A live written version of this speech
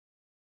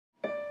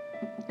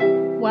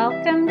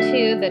Welcome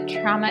to the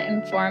Trauma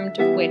Informed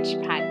Witch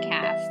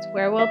podcast,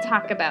 where we'll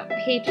talk about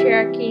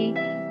patriarchy,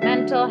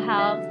 mental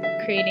health,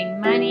 creating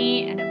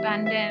money and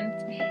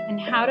abundance, and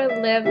how to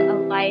live a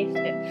life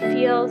that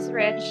feels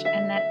rich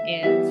and that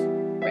is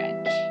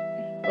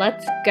rich.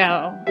 Let's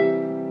go.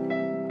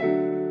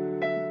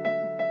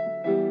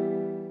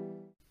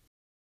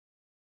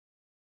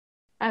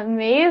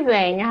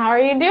 Amazing. How are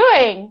you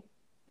doing?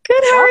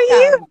 Good. How are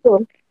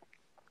you?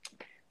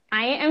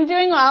 I am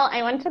doing well.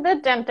 I went to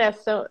the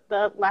dentist, so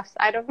the left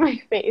side of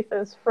my face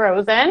is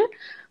frozen,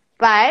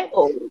 but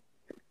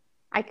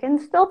I can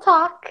still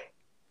talk.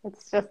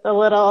 It's just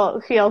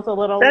feels a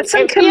little. That's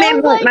some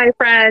commitment, my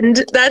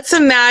friend. That's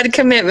a mad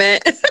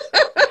commitment. It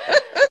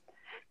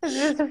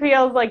just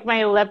feels like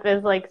my lip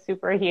is like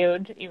super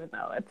huge, even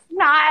though it's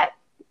not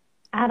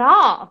at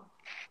all.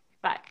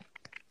 But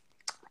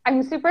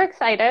I'm super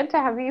excited to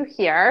have you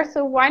here.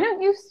 So why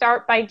don't you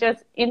start by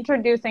just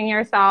introducing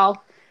yourself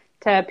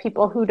to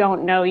people who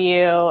don't know you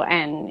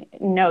and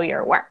know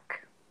your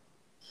work?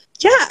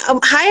 Yeah.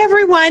 Hi,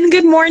 everyone.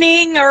 Good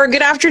morning or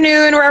good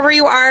afternoon, wherever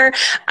you are.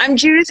 I'm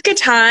Judith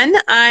Gatan.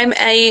 I'm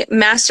a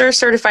master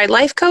certified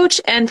life coach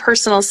and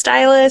personal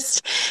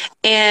stylist,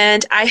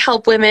 and I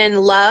help women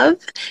love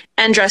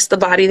and dress the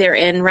body they're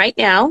in right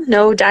now.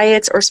 No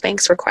diets or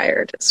Spanx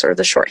required. It's sort of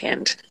the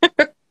shorthand.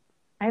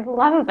 I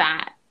love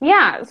that.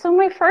 Yeah. So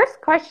my first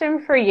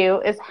question for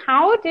you is,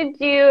 how did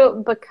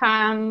you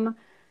become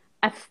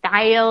a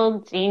style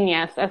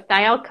genius, a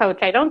style coach?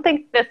 I don't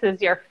think this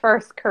is your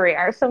first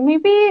career. So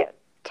maybe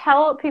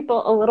tell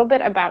people a little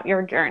bit about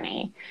your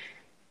journey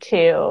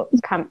to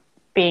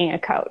being a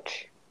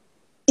coach.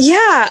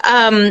 Yeah,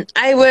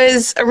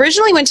 I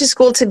originally went to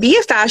school to be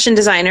a fashion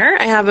designer.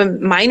 I have a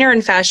minor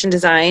in fashion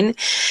design,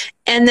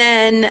 and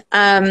then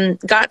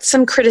got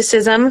some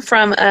criticism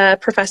from a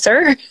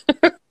professor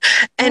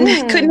and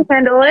couldn't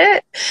handle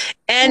it.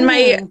 And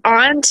my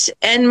aunt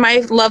and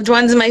my loved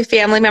ones and my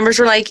family members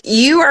were like,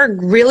 "You are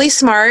really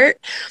smart.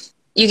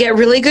 You get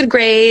really good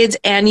grades,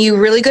 and you're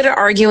really good at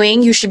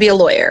arguing. You should be a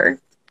lawyer."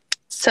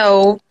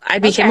 So I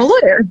became a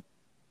lawyer.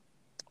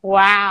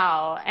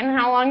 Wow. And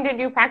how long did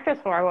you practice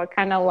for? What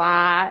kind of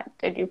law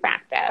did you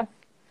practice?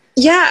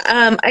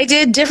 Yeah, I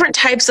did different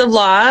types of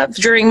law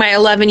during my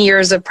 11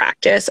 years of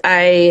practice.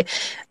 I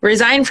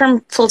resigned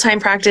from full-time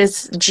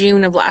practice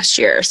June of last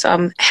year. So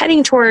I'm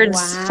heading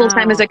towards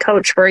full-time as a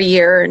coach for a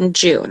year in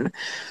June.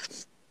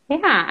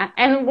 Yeah.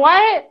 And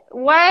what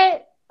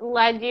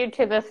led you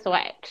to the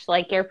switch?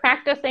 Like, you're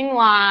practicing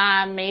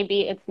law,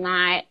 maybe it's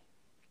not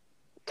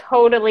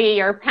totally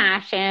your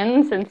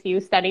passion since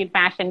you studied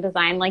fashion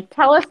design. Like,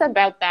 tell us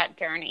about that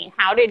journey.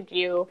 How did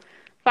you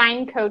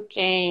find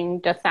coaching,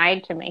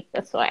 decide to make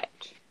the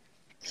switch?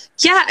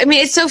 Yeah, I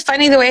mean, it's so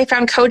funny the way I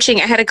found coaching.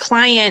 I had a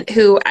client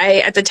who I,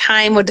 at the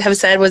time, would have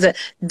said was a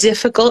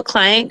difficult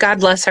client,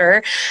 God bless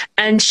her.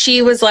 And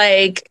she was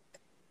like,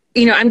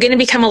 I'm going to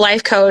become a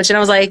life coach. And I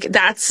was like,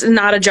 that's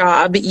not a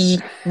job.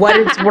 What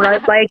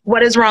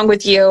is wrong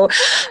with you?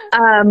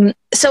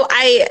 So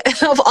I,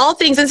 of all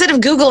things, instead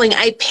of Googling,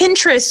 I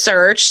Pinterest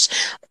searched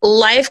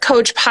life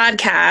coach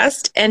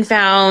podcast and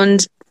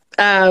found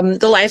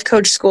the Life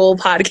Coach School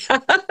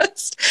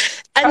podcast,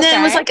 and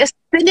then was like a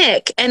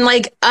cynic and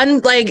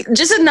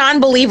just a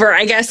non-believer,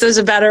 I guess is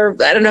I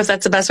don't know if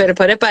that's the best way to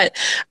put it, but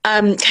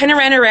kind of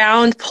ran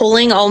around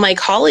pulling all my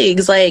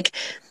colleagues, like,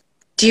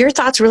 do your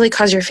thoughts really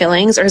cause your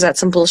feelings, or is that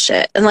some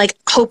bullshit? And like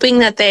hoping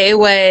that they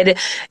would,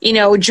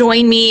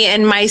 join me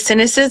in my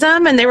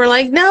cynicism. And they were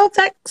like, no,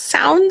 that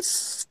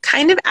sounds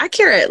kind of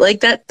accurate.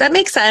 Like that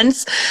makes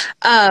sense.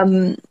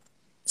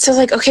 So I was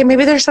like, okay,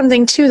 maybe there's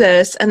something to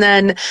this. And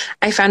then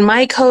I found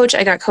my coach.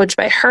 I got coached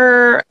by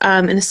her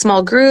in a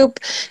small group.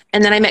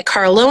 And then I met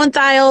Carl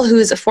Lowenthal,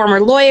 who's a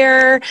former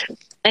lawyer,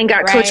 and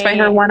got coached by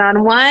her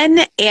one-on-one.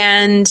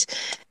 And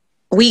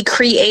we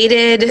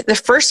created the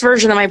first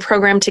version of my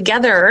program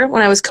together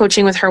when I was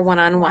coaching with her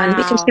one-on-one,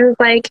 because she was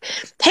like,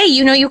 hey,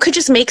 you could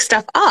just make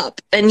stuff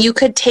up, and you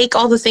could take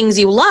all the things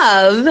you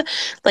love,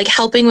 like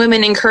helping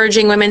women,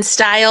 encouraging women,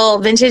 style,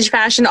 vintage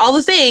fashion, all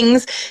the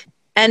things,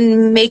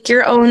 and make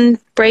your own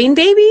brain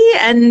baby.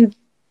 And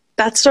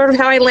that's sort of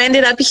how I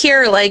landed up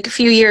here, like a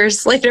few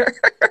years later.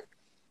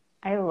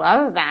 I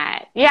love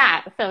that.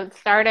 Yeah. So it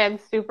started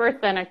super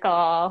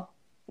cynical.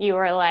 You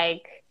were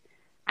like,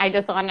 I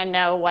just want to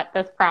know what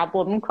this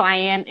problem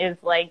client is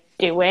like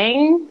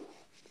doing.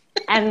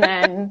 And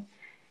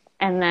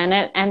then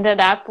it ended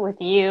up with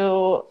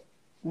you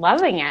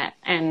loving it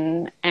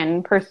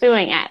and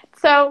pursuing it.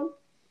 So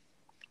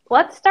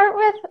let's start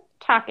with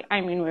talking.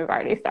 I mean, we've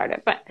already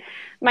started, but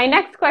my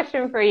next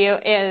question for you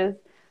is,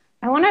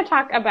 I want to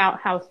talk about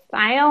how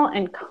style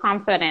and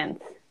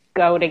confidence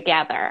go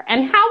together,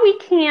 and how we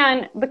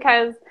can,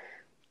 because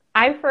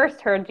I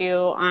first heard you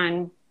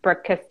on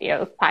Brooke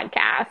Castillo's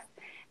podcast.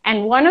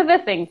 And one of the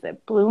things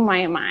that blew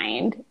my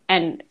mind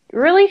and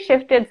really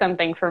shifted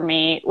something for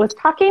me was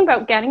talking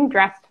about getting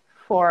dressed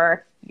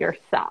for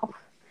yourself.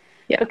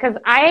 Yeah. Because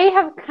I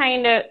have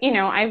kind of,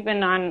 I've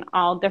been on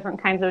all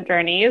different kinds of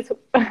journeys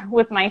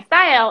with my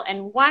style.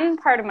 And one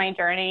part of my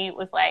journey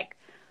was like,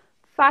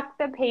 fuck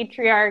the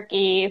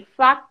patriarchy,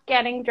 fuck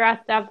getting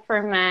dressed up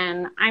for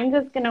men. I'm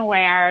just going to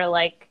wear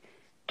like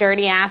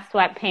dirty ass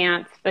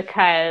sweatpants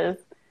because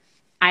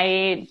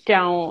I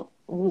don't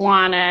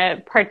want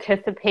to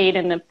participate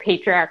in the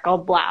patriarchal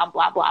blah,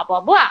 blah, blah,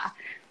 blah, blah.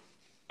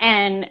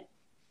 And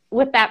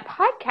with that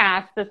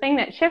podcast, the thing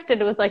that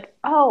shifted was like,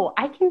 oh,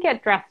 I can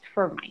get dressed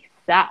for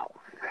myself.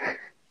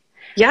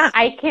 Yeah.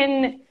 I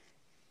can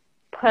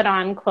put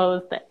on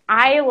clothes that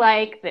I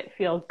like, that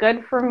feel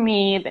good for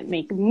me, that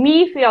make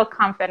me feel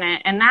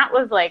confident. And that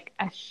was like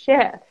a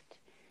shift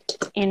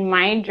in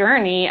my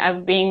journey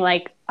of being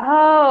like,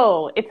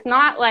 oh, it's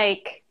not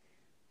like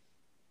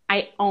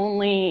I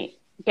only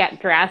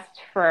get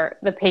dressed for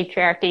the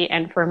patriarchy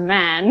and for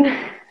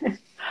men.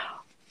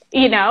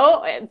 You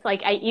know, it's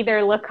like I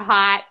either look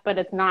hot, but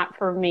it's not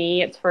for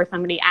me, it's for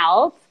somebody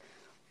else.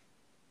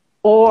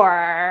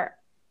 Or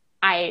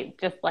I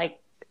just like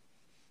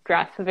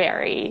dress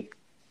very,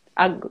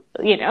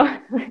 you know,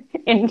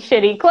 in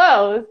shitty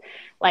clothes.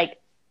 Like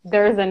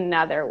there's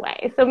another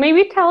way. So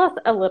maybe tell us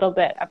a little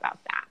bit about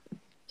that.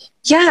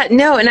 Yeah,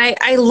 no. And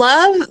I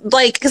love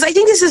like, cause I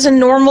think this is a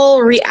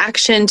normal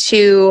reaction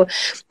to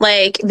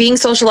like being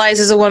socialized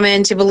as a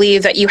woman to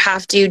believe that you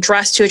have to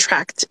dress to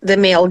attract the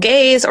male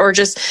gaze or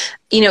just,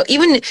 you know,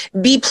 even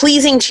be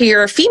pleasing to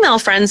your female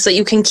friends so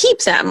you can keep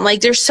them.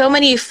 Like there's so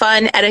many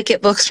fun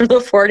etiquette books from the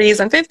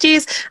 40s and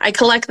 50s. I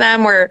collect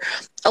them where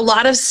a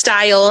lot of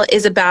style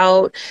is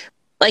about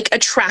like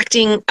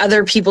attracting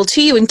other people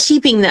to you and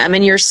keeping them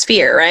in your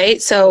sphere.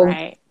 Right. So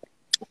right.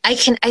 I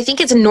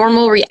think it's a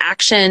normal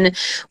reaction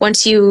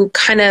once you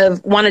kind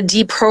of want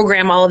to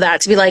deprogram all of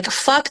that to be like,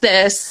 fuck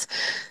this,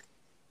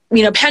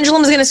 you know,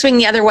 pendulum's going to swing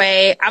the other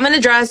way. I'm going to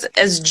dress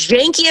as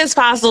janky as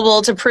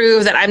possible to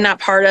prove that I'm not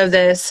part of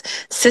this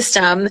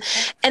system.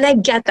 And I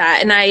get that.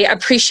 And I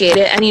appreciate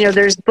it. And, you know,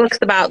 there's books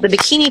about the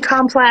bikini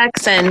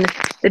complex and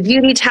the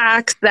beauty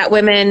tax that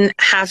women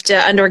have to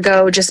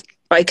undergo just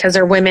because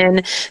they're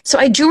women. So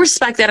I do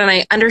respect that and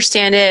I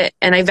understand it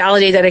and I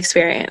validate that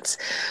experience.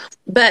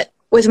 But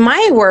with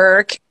my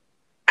work,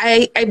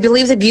 I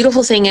believe the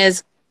beautiful thing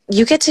is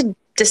you get to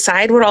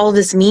decide what all of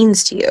this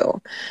means to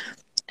you.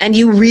 And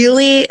you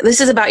really,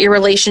 this is about your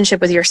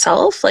relationship with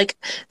yourself. Like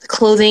the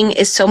clothing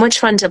is so much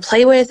fun to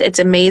play with. It's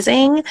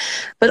amazing.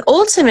 But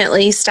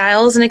ultimately,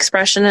 style is an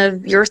expression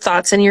of your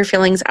thoughts and your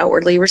feelings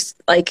outwardly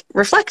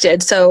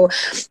reflected. So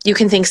you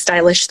can think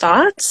stylish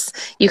thoughts.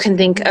 You can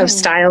think of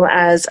style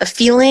as a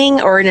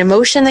feeling or an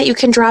emotion that you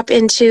can drop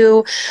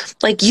into.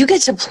 Like you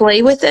get to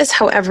play with this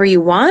however you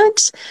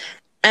want.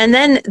 And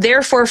then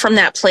therefore from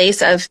that place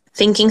of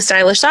thinking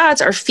stylish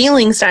thoughts or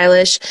feeling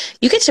stylish,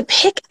 you get to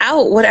pick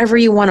out whatever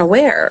you want to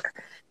wear.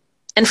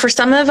 And for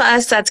some of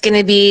us, that's going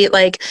to be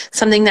like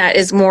something that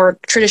is more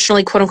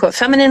traditionally quote unquote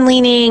feminine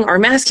leaning or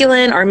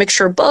masculine or a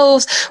mixture of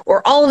both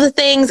or all of the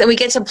things. And we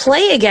get to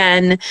play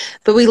again,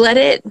 but we let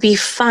it be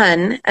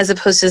fun as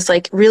opposed to this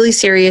like really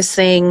serious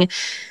thing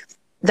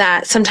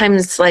that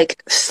sometimes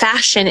like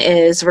fashion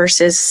is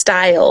versus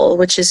style,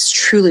 which is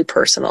truly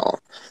personal.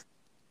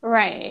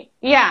 Right.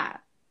 Yeah.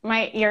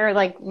 You're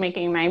like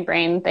making my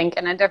brain think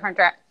in a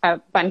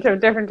bunch of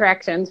different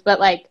directions. But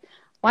like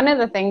one of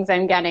the things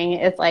I'm getting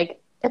is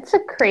like, it's a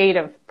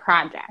creative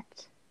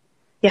project.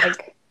 Yeah.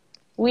 Like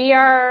we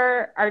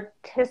are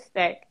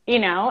artistic, you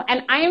know,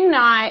 and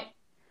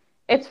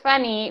it's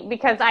funny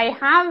because I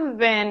have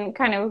been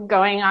kind of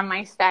going on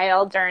my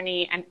style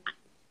journey and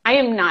I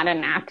am not a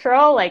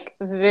natural,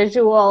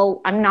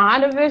 I'm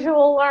not a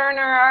visual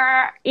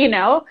learner, you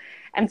know?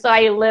 And so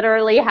I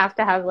literally have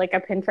to have like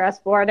a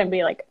Pinterest board and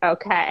be like,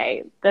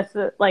 okay, this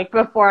is like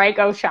before I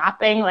go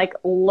shopping, like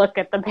look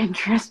at the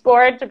Pinterest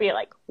board to be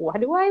like, what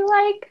do I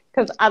like?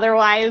 Because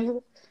otherwise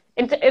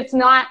it's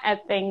not a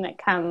thing that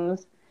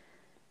comes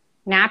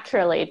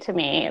naturally to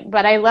me.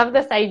 But I love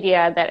this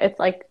idea that it's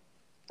like,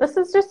 this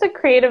is just a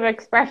creative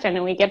expression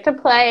and we get to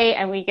play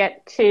and we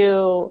get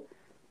to,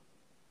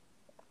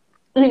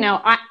 you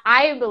know,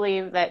 I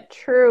believe that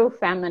true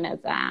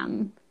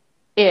feminism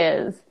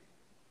is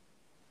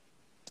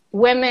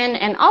women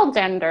and all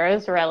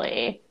genders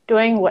really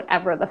doing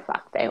whatever the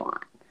fuck they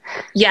want.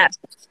 Yes.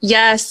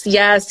 Yes.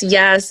 Yes.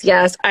 Yes.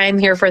 Yes. I'm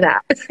here for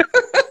that.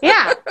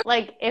 Yeah.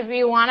 Like if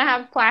you want to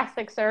have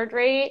plastic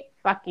surgery,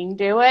 fucking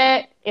do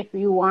it. If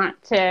you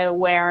want to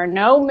wear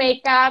no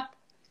makeup,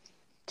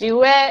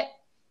 do it.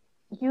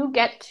 You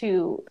get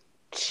to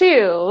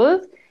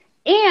choose.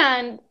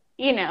 And,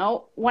 you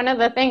know, one of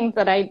the things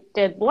that I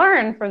did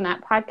learn from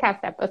that podcast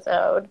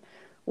episode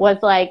was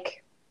like,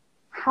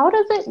 how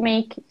does it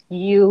make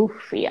you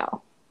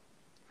feel?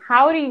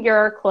 How do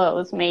your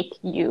clothes make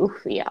you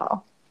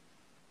feel?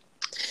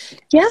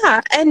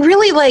 Yeah. And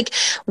really, like,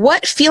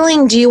 what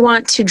feeling do you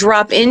want to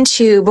drop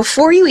into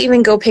before you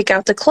even go pick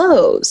out the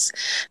clothes?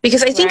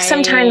 Because I think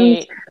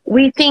sometimes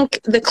we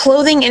think the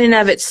clothing in and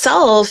of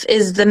itself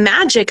is the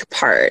magic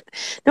part.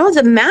 No,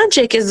 the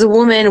magic is the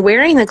woman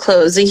wearing the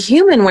clothes, the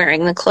human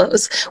wearing the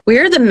clothes.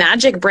 We're the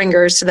magic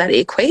bringers to that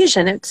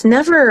equation. It's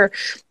never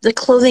the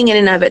clothing in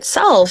and of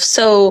itself.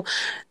 So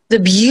the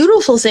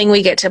beautiful thing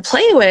we get to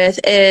play with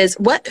is,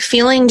 what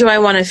feeling do I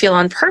want to feel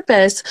on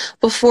purpose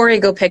before I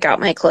go pick out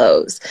my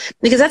clothes?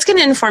 Because that's going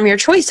to inform your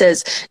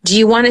choices. Do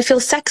you want to feel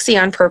sexy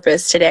on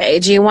purpose today?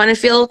 Do you want to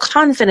feel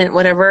confident,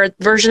 whatever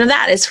version of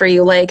that is for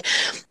you? Like,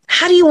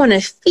 how do you want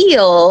to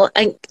feel,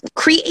 and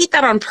create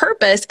that on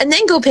purpose and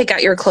then go pick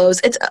out your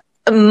clothes? It's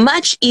a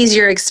much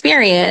easier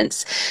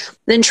experience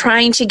than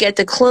trying to get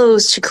the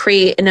clothes to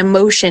create an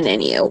emotion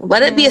in you.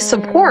 Let it be a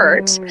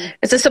support.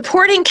 It's a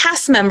supporting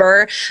cast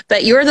member,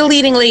 but you're the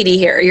leading lady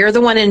here. You're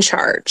the one in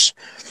charge.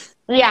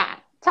 Yeah.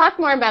 Talk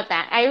more about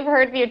that. I've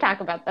heard you talk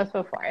about this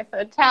before.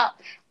 So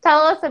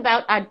tell us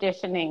about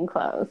auditioning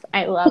clothes.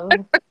 I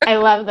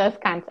love this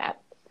concept.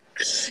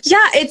 Yeah,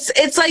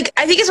 it's like,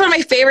 I think it's one of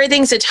my favorite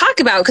things to talk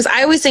about, because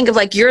I always think of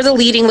like, you're the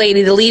leading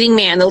lady, the leading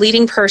man, the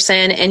leading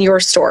person in your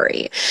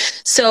story.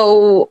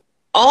 So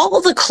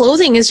all the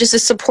clothing is just a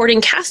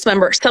supporting cast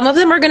member. Some of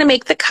them are going to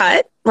make the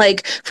cut.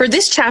 Like, for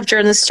this chapter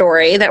in the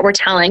story that we're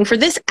telling, for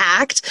this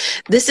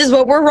act, this is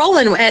what we're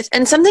rolling with.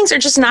 And some things are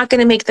just not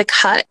going to make the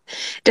cut.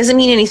 Doesn't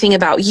mean anything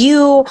about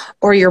you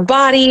or your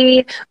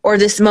body or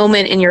this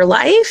moment in your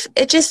life.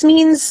 It just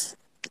means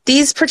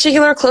these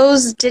particular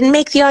clothes didn't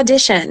make the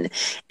audition,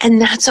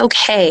 and that's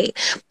okay.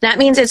 That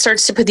means it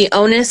starts to put the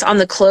onus on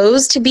the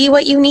clothes to be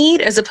what you need,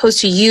 as opposed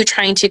to you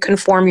trying to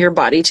conform your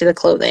body to the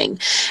clothing.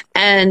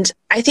 And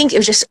I think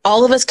if just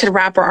all of us could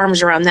wrap our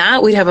arms around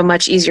that, we'd have a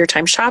much easier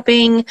time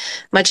shopping,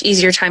 much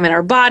easier time in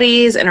our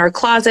bodies, in our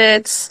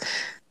closets.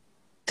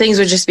 Things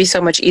would just be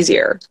so much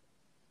easier.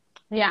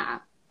 Yeah.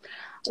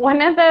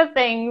 One of the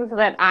things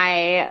that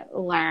I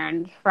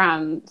learned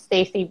from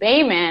Stacey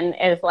Bayman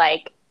is,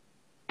 like,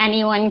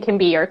 anyone can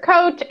be your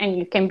coach and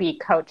you can be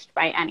coached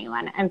by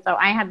anyone. And so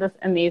I had this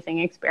amazing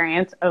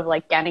experience of,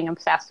 like, getting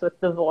obsessed with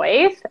The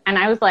Voice. And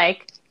I was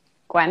like,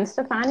 Gwen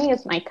Stefani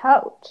is my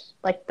coach.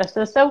 Like, this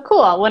is so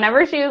cool.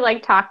 Whenever she was,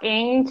 like,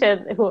 talking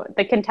to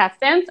the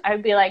contestants, I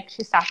would be like,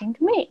 she's talking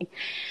to me.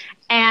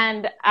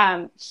 And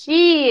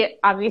she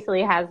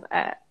obviously has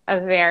a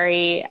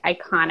very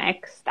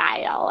iconic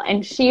style.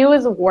 And she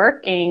was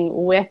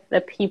working with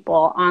the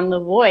people on The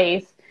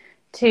Voice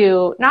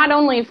to not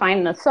only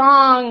find the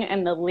song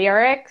and the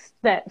lyrics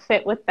that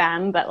fit with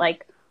them, but,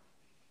 like,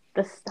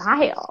 the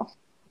style.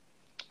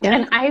 Yeah.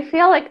 And I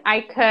feel like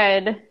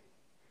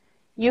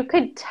you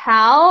could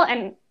tell,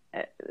 and,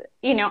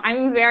 you know,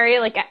 I'm very,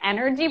 like, an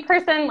energy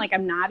person. Like,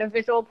 I'm not a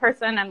visual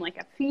person. I'm, like,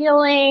 a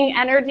feeling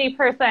energy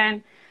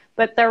person.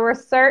 But there were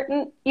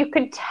you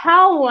could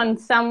tell when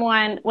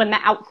the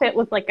outfit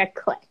was, like, a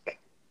click.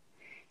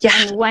 Yeah.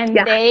 And when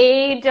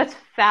they just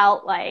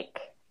felt like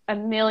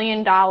 $1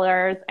 million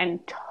and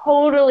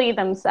totally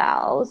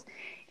themselves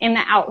in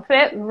the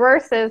outfit,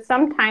 versus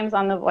sometimes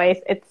on The Voice,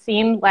 it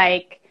seemed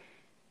like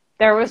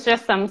there was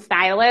just some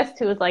stylist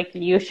who was like,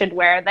 you should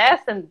wear this,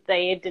 and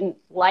they didn't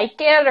like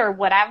it or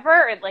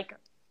whatever, it, like,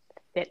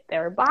 fit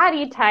their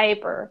body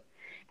type,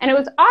 and it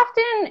was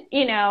often,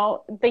 you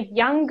know, the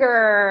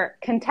younger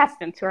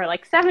contestants who are,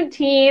 like,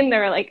 17,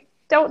 they're like,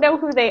 don't know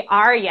who they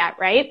are yet,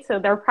 right? So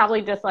they're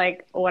probably just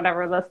like,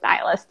 whatever the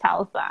stylist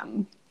tells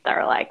them.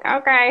 They're like,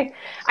 okay.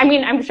 I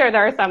mean, I'm sure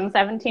there are some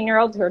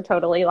 17-year-olds who are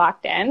totally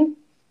locked in.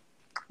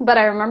 But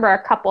I remember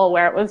a couple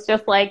where it was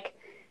just like,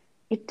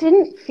 it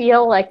didn't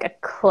feel like a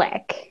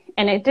click.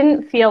 And it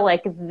didn't feel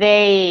like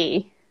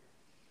they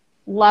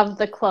loved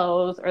the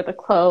clothes, or the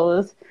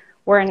clothes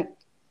weren't.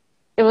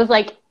 It was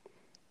like,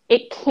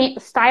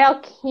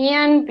 style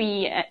can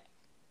be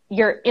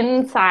your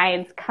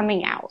insides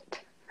coming out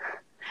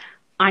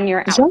on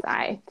your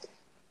outside.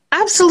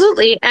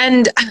 Absolutely.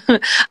 And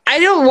I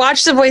don't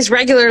watch The Voice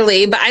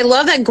regularly, but I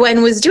love that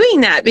Gwen was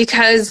doing that,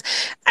 because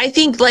I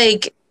think,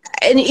 like,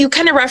 and you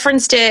kind of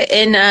referenced it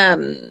in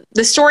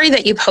the story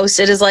that you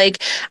posted, is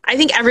like, I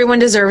think everyone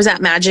deserves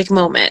that magic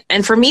moment.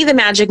 And for me, the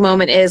magic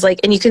moment is, like,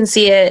 and you can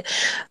see it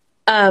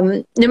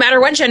no matter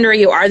what gender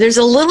you are, there's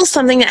a little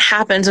something that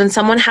happens when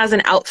someone has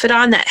an outfit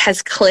on that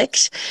has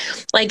clicked.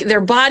 Like,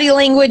 their body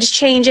language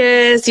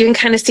changes. You can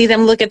kind of see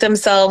them look at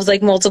themselves,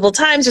 like, multiple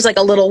times. There's, like,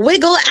 a little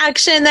wiggle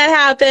action that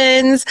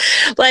happens.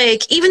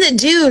 Like, even the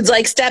dudes,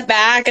 like, step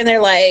back and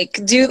they're like,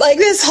 do, like,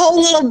 this whole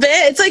little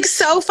bit. It's, like,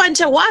 so fun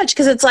to watch,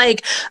 because it's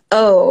like,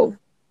 oh,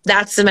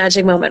 that's the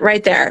magic moment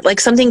right there. Like,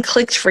 something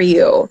clicked for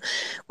you,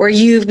 where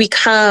you've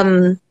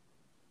become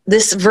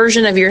this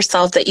version of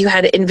yourself that you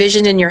had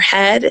envisioned in your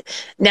head.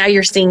 Now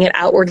you're seeing it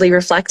outwardly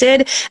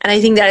reflected. And I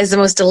think that is the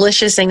most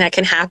delicious thing that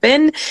can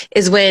happen,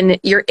 is when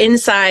your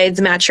insides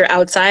match your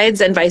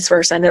outsides, and vice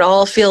versa. And it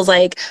all feels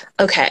like,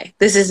 okay,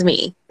 this is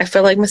me. I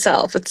feel like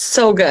myself. It's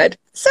so good.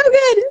 So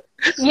good.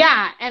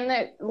 Yeah.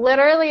 And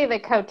literally the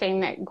coaching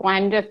that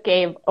Gwen just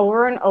gave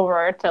over and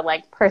over to,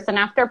 like, person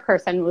after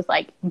person was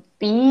like,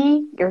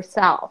 be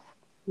yourself.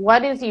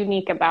 What is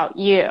unique about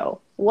you?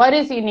 What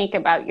is unique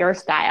about your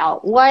style?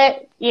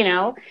 What, you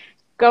know,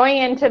 going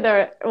into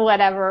the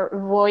whatever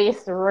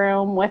Voice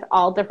room with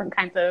all different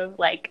kinds of,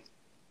 like,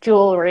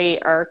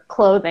 jewelry or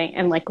clothing,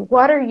 and, like,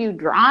 what are you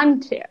drawn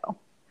to?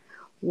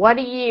 What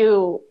do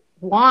you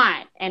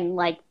want? And,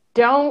 like,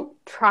 don't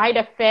try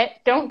to fit,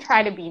 don't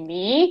try to be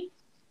me.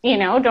 You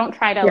know, don't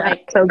try to Yeah,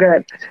 so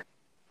good.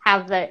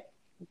 have the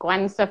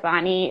Gwen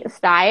Stefani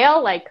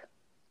style. Like,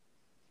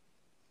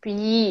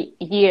 be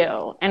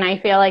you. And I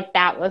feel like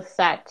that was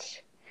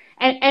such,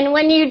 and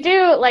when you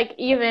do, like,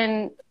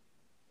 even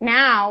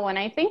now when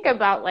I think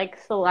about like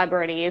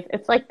celebrities,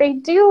 it's like they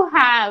do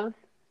have,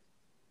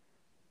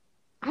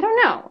 I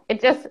don't know,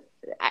 it just,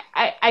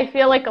 I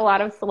feel like a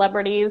lot of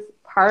celebrities,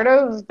 part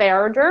of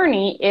their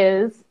journey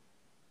is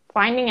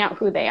finding out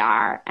who they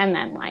are and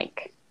then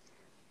like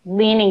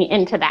leaning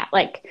into that.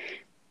 Like,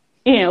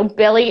 you know,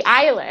 Billie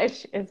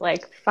Eilish is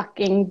like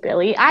fucking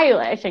Billie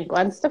Eilish, and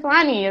Gwen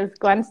Stefani is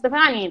Gwen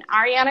Stefani, and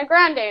Ariana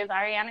Grande is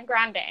Ariana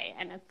Grande.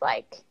 And it's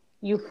like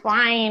you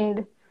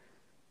find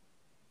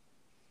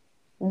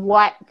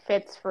what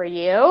fits for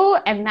you,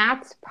 and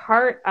that's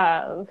part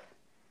of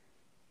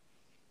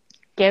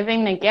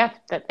giving the gift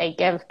that they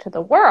give to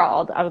the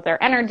world of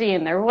their energy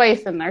and their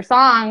voice and their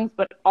songs,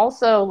 but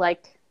also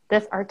like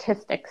this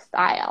artistic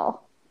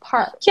style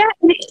part. Yeah,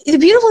 the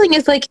beautiful thing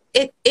is like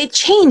it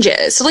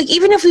changes. So like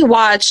even if we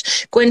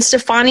watch Gwen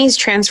Stefani's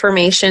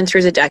transformation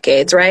through the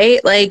decades,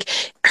 right? Like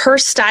her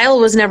style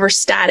was never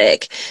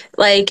static.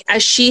 Like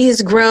as she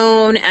has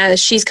grown,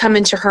 as she's come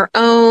into her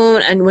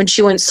own, and when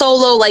she went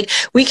solo, like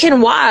we can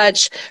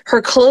watch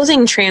her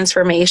clothing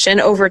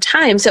transformation over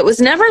time. So it was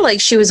never like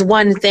she was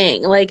one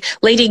thing. Like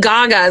Lady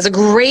Gaga is a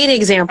great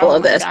example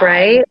of this, God.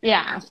 right?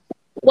 Yeah.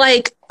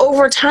 Like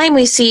over time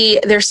we see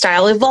their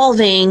style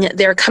evolving,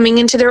 they're coming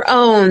into their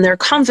own, their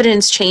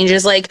confidence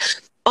changes, like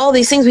all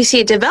these things we see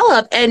it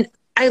develop. And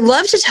I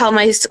love to tell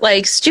my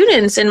like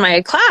students in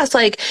my class,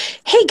 like,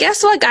 hey,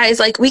 guess what, guys?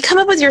 Like we come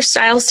up with your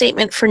style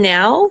statement for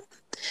now,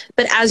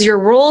 but as your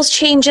roles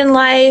change in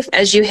life,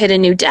 as you hit a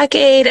new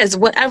decade, as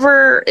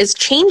whatever is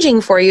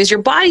changing for you, as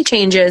your body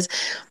changes,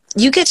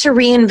 you get to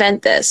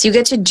reinvent this. You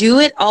get to do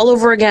it all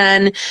over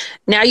again.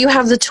 Now you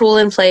have the tool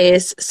in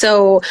place.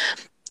 So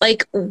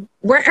like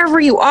wherever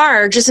you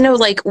are, just know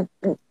like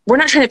we're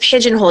not trying to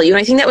pigeonhole you. And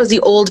I think that was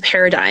the old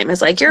paradigm,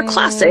 is like you're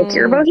classic,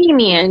 you're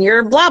bohemian,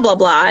 you're blah blah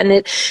blah, and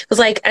it was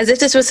like as if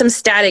this was some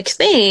static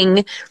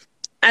thing,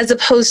 as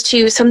opposed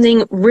to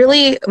something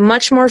really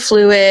much more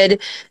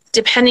fluid,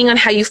 depending on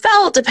how you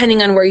felt,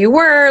 depending on where you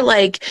were.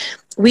 Like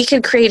we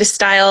could create a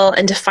style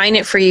and define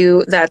it for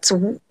you that's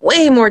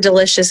way more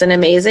delicious and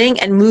amazing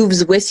and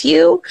moves with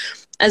you,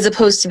 as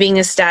opposed to being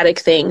a static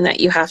thing that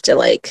you have to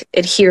like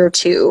adhere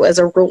to as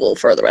a rule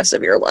for the rest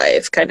of your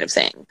life kind of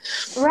thing.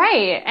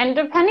 Right. And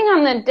depending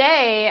on the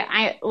day,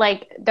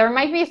 there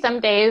might be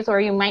some days where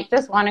you might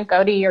just want to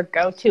go to your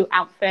go-to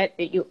outfit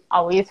that you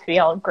always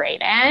feel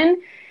great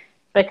in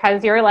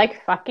because you're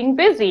like fucking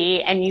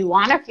busy and you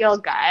want to feel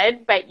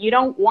good, but you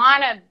don't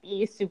want to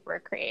be super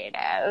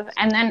creative.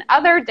 And then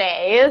other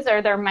days,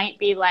 or there might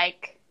be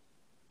like,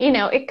 you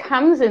know, it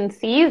comes in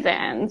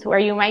seasons where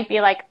you might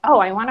be like, oh,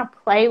 I want to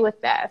play with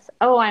this.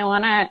 Oh, I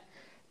want to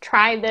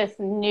try this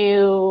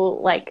new,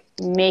 like,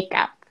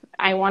 makeup.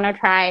 I want to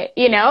try,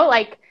 you know,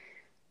 like,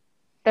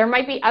 there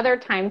might be other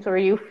times where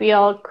you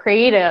feel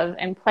creative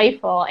and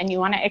playful and you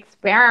want to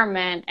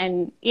experiment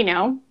and, you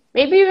know,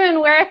 maybe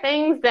even wear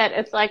things that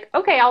it's like,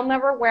 okay, I'll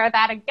never wear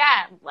that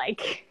again.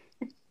 Like,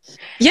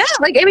 yeah,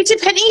 like I mean,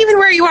 depending even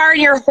where you are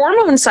in your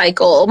hormone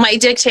cycle might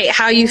dictate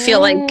how you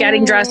feel like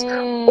getting dressed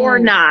or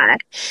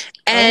not.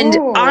 And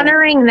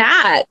honoring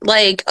that,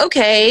 like,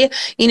 okay,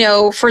 you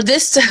know, for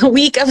this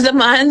week of the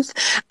month,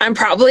 I'm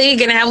probably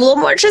going to have a little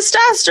more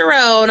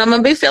testosterone. I'm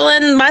going to be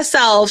feeling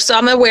myself. So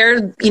I'm going to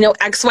wear, you know,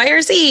 X, Y,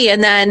 or Z.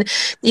 And then,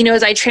 you know,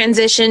 as I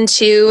transition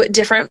to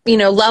different, you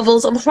know,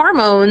 levels of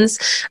hormones,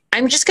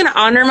 I'm just going to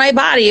honor my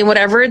body and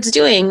whatever it's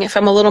doing. If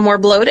I'm a little more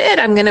bloated,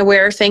 I'm going to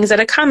wear things that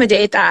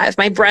accommodate that. If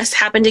my breasts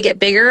happen to get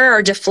bigger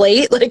or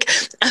deflate, like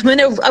I'm going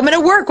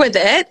to work with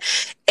it.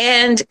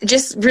 And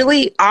just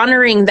really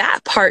honoring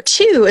that part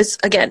too is,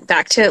 again,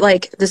 back to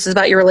like, this is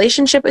about your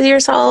relationship with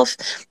yourself.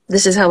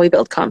 This is how we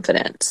build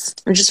confidence.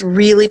 I'm just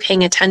really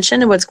paying attention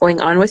to what's going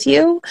on with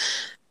you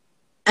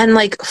and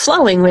like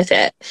flowing with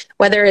it,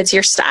 whether it's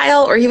your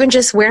style or even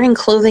just wearing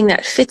clothing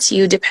that fits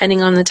you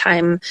depending on the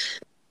time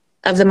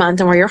of the month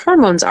and where your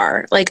hormones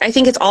are. Like, I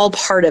think it's all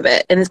part of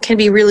it. And it can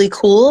be really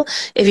cool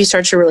if you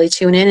start to really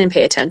tune in and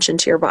pay attention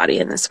to your body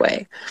in this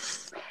way.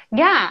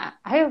 Yeah,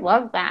 I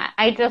love that.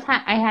 I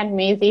had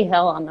Maisie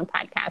Hill on the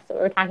podcast. So we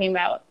were talking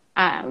about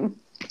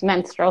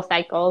menstrual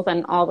cycles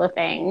and all the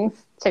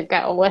things to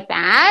go with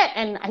that.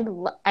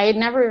 And I had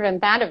never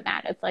even thought of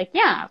that. It's like,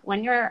 yeah,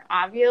 when you're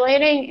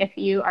ovulating, if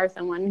you are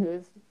someone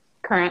who's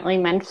currently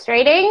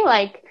menstruating,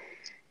 like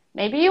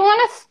maybe you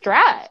want to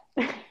strut,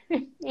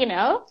 you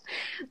know,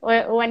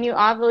 when you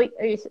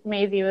ovulate,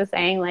 Maisie was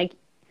saying, like,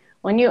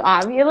 when you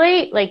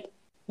ovulate, like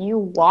you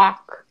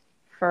walk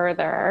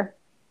further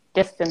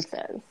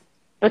distances.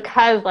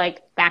 Because,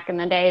 like, back in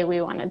the day, we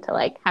wanted to,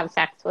 like, have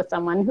sex with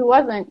someone who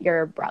wasn't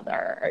your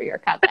brother or your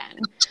cousin.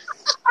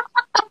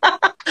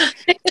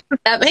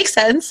 That makes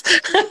sense.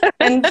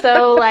 And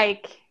so,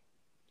 like,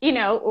 you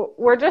know,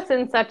 we're just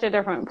in such a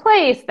different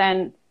place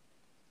than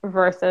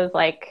versus,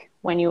 like,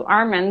 when you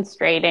are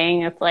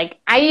menstruating, it's like,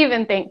 I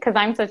even think, because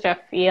I'm such a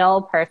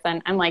feel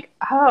person, I'm like,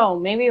 oh,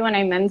 maybe when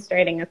I'm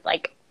menstruating, it's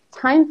like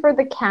time for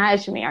the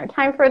cashmere,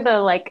 time for the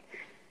like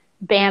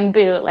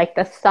bamboo, like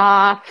the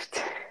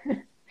soft,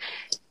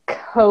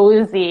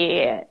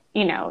 cozy,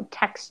 you know,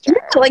 texture.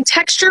 Like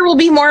texture will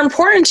be more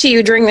important to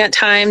you during that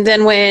time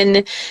than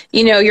when,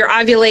 you know, you're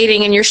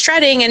ovulating and you're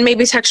shredding and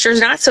maybe texture is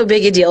not so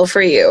big a deal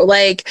for you.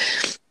 Like,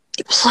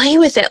 play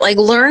with it. Like,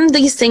 learn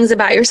these things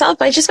about yourself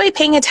by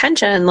paying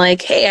attention.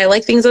 Like, hey, I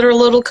like things that are a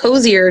little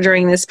cozier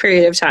during this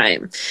period of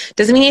time.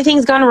 Doesn't mean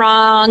anything's gone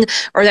wrong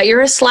or that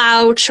you're a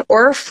slouch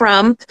or a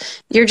frump.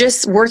 You're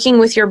just working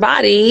with your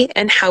body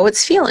and how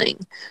it's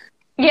feeling.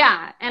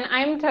 Yeah, and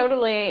I'm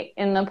totally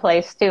in the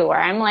place too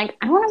where I'm like,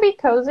 I want to be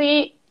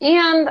cozy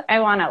and I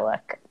want to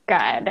look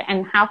good.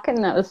 And how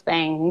can those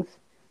things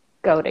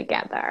go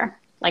together?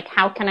 Like,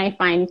 how can I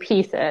find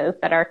pieces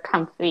that are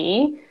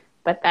comfy,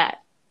 but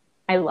that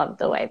I love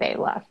the way they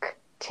look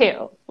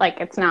too? Like,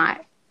 it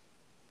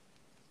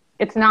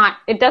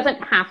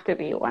doesn't have to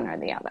be one or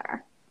the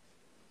other.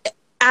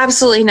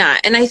 Absolutely not.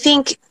 And I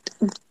think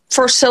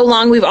for so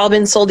long, we've all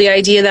been sold the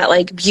idea that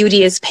like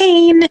beauty is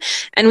pain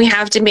and we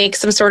have to make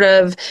some sort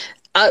of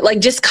like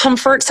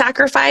discomfort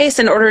sacrifice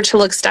in order to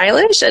look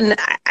stylish. And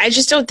I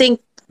just don't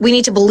think we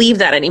need to believe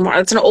that anymore.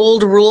 That's an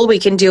old rule we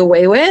can do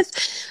away with.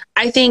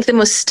 I think the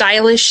most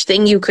stylish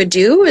thing you could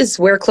do is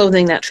wear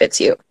clothing that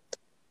fits you.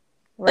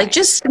 Right. Like,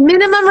 just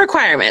minimum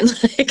requirement.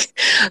 Like,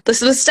 the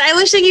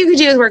stylish thing you could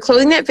do is wear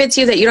clothing that fits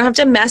you, that you don't have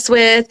to mess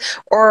with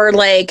or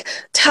like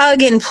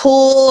tug and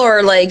pull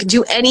or like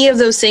do any of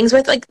those things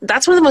with. Like,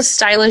 that's one of the most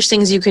stylish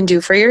things you can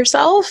do for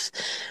yourself.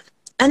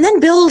 And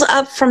then build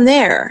up from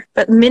there.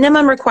 But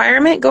minimum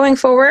requirement going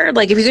forward,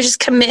 like if you could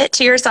just commit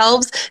to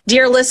yourselves,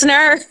 dear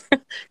listener,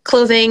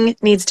 clothing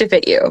needs to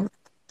fit you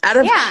out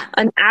of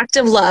an act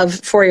of love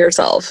for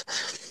yourself.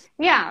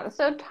 Yeah.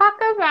 So talk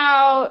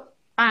about,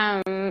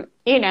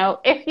 you know,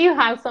 if you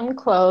have some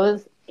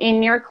clothes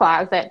in your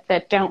closet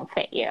that don't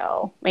fit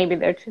you, maybe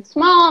they're too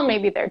small,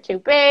 maybe they're too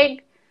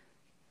big.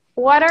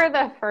 What are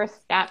the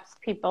first steps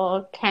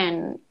people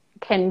can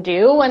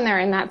do when they're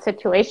in that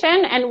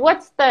situation? And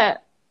what's the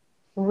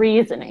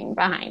reasoning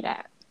behind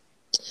it?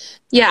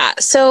 Yeah.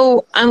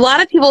 So a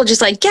lot of people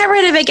just like, get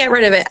rid of it, get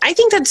rid of it. I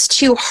think that's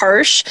too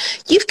harsh.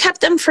 You've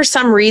kept them for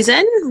some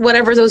reason,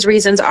 whatever those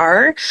reasons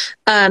are.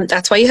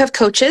 That's why you have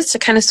coaches to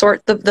kind of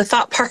sort the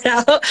thought part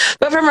out.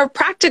 But from a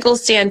practical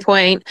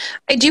standpoint,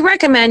 I do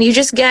recommend you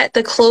just get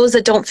the clothes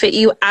that don't fit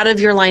you out of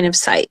your line of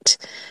sight.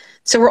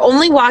 So we're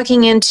only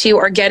walking into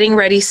our getting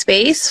ready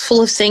space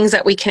full of things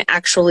that we can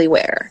actually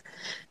wear.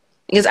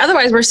 Because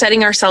otherwise we're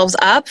setting ourselves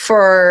up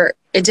for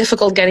a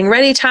difficult getting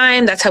ready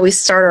time. That's how we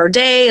start our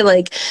day.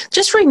 Like,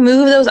 just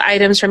remove those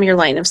items from your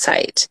line of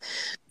sight.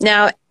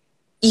 Now,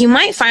 you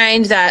might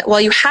find that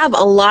while you have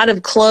a lot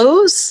of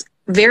clothes,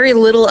 very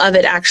little of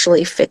it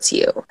actually fits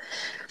you.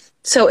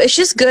 So it's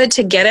just good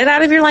to get it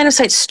out of your line of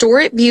sight,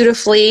 store it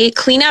beautifully,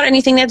 clean out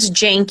anything that's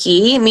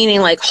janky, meaning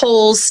like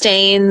holes,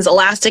 stains,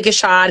 elastic is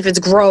shot, if it's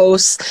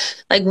gross.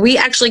 Like, we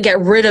actually get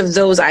rid of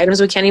those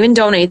items. We can't even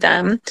donate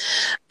them.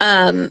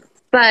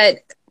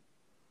 But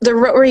the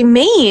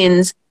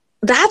remains,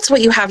 that's what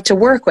you have to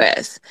work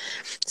with.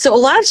 So a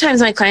lot of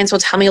times my clients will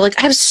tell me, like,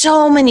 I have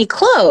so many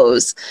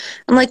clothes.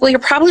 I'm like, well, you're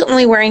probably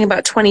only wearing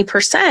about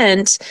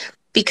 20%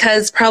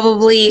 because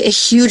probably a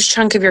huge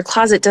chunk of your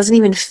closet doesn't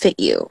even fit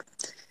you.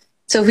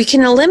 So if we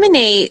can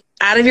eliminate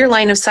out of your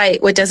line of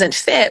sight what doesn't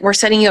fit, we're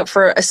setting you up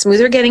for a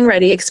smoother getting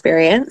ready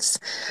experience.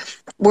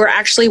 We're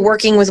actually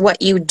working with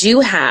what you do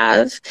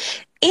have,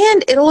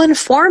 and it'll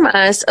inform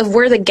us of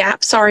where the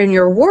gaps are in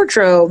your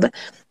wardrobe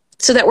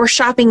so that we're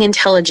shopping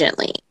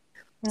intelligently.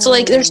 So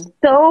like, there's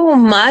so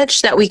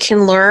much that we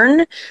can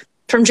learn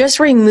from just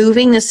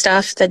removing the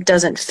stuff that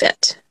doesn't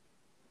fit.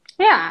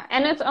 Yeah.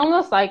 And it's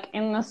almost like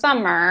in the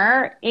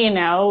summer, you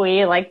know,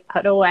 we like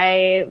put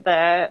away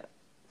the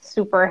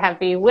super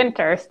heavy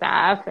winter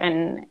stuff.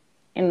 And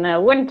in the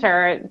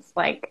winter, it's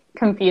like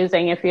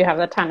confusing if you have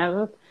a ton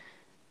of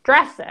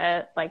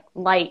dresses, like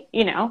light,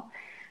 you know,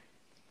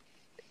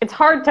 it's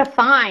hard to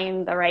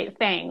find the right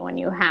thing when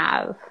you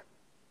have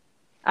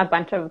a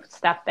bunch of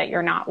stuff that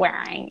you're not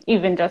wearing,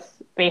 even just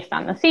based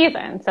on the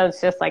season. So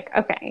it's just like,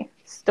 okay,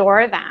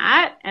 store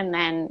that, and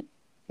then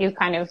you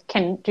kind of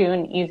can do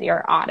an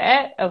easier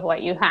audit of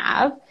what you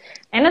have.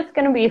 And it's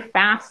going to be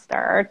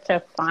faster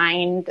to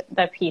find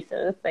the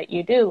pieces that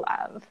you do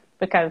love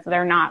because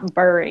they're not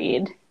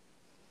buried.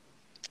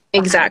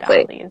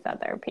 Exactly. All these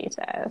other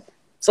pieces.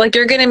 It's like,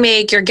 you're going to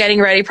make your getting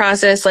ready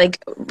process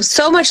like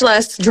so much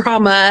less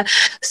drama,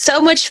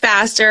 so much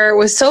faster,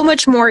 with so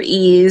much more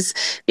ease,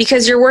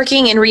 because you're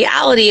working in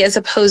reality as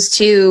opposed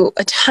to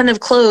a ton of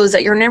clothes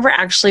that you're never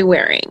actually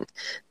wearing.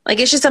 Like,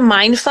 it's just a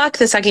mind fuck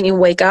the second you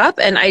wake up.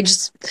 And I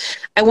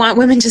want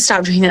women to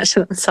stop doing that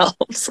to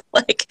themselves.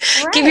 Like,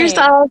 Give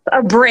yourself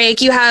a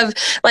break. You have,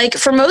 like,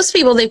 for most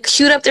people, they've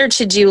queued up their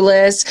to-do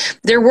list.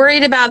 They're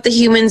worried about the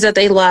humans that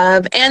they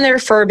love and their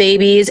fur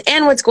babies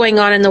and what's going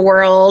on in the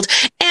world.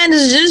 And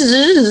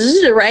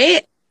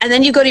right? And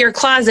then you go to your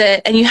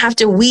closet and you have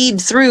to weed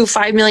through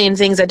 5 million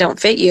things that don't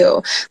fit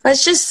you.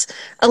 Let's just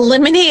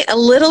eliminate a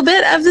little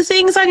bit of the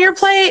things on your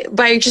plate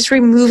by just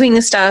removing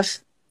the stuff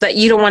that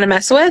you don't want to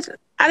mess with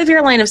out of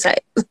your line of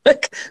sight.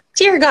 Like,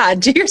 dear God,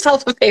 do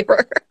yourself a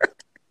favor.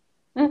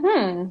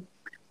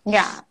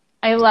 Yeah,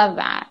 I love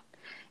that.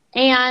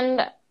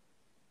 And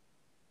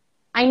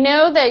I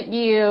know that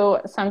you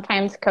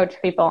sometimes coach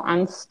people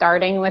on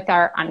starting with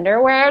our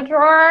underwear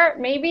drawer.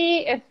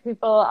 Maybe if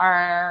people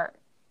are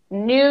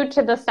new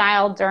to the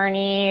style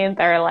journey,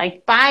 they're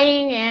like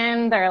buying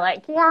in, they're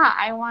like, yeah,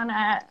 I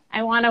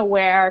wanna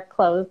wear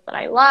clothes that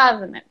I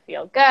love and that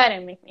feel good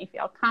and make me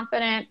feel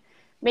confident.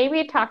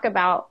 Maybe talk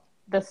about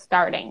the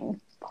starting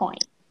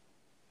point.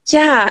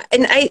 Yeah.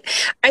 And I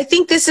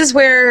think this is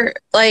where,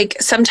 like,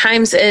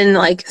 sometimes in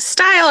like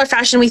style or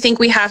fashion, we think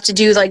we have to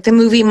do like the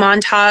movie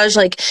montage,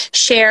 like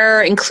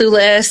Cher and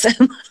Clueless.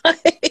 And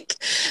like,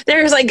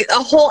 there's like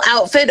a whole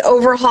outfit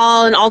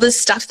overhaul and all this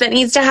stuff that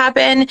needs to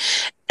happen.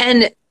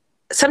 And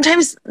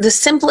sometimes the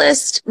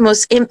simplest,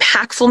 most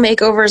impactful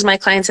makeovers my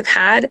clients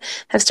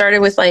have started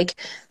with like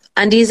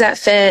undies that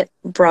fit,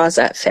 bras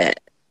that fit.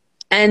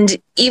 And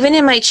even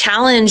in my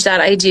challenge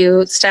that I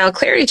do, Style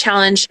Clarity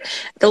Challenge,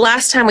 the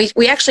last time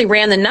we actually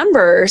ran the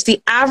numbers,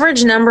 the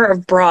average number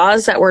of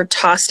bras that were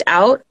tossed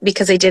out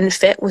because they didn't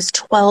fit was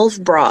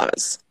 12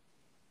 bras.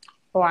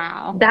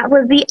 Wow. That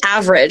was the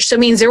average. So it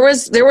means there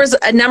was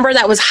a number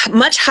that was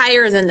much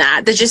higher than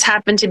that just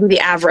happened to be the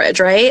average,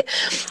 right?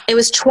 It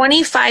was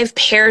 25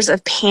 pairs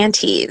of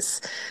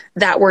panties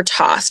that were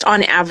tossed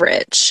on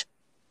average.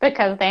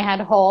 Because they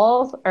had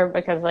holes or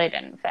because they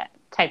didn't fit?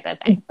 Type of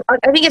thing.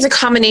 I think it's a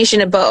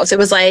combination of both. It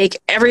was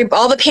like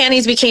all the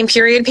panties became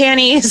period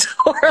panties,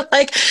 or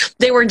like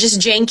they were just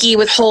janky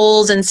with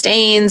holes and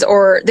stains,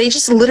 or they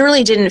just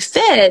literally didn't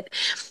fit.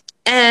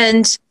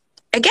 And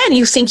again,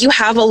 you think you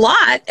have a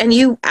lot and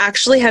you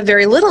actually have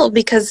very little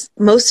because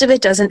most of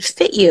it doesn't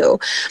fit you.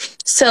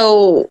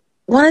 So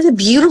one of the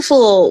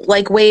beautiful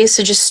like ways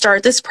to just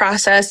start this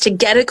process to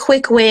get a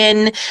quick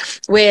win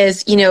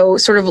with, you know,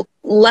 sort of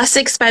less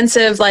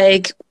expensive,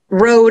 like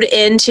road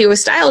into a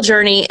style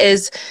journey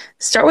is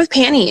start with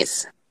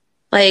panties.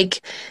 Like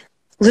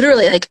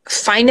literally like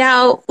find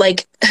out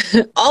like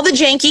all the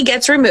janky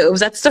gets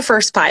removed. That's the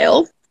first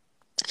pile.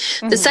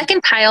 The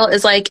second pile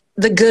is like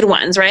the good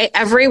ones, right?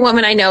 Every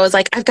woman I know is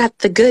like, I've got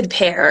the good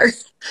pair.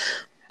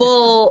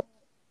 Well,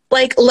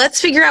 like, let's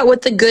figure out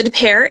what the good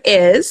pair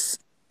is.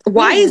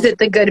 Why is it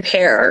the good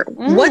pair?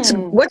 What's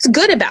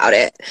good about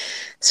it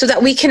so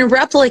that we can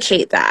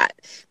replicate that?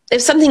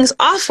 If something's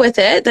off with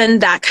it, then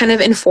that kind of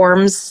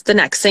informs the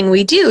next thing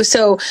we do.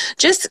 So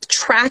just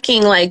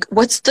tracking like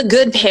what's the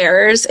good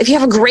pairs. If you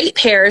have great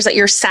pairs that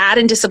you're sad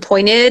and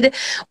disappointed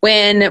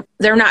when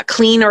they're not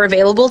clean or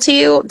available to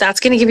you,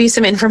 that's going to give you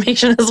some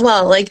information as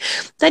well. Like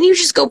then you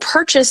just go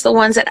purchase the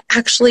ones that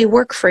actually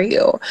work for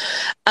you.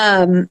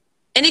 And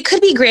it could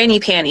be granny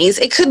panties.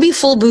 It could be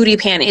full booty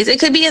panties. It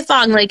could be a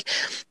thong. Like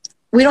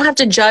we don't have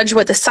to judge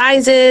what the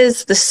size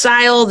is, the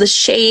style, the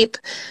shape.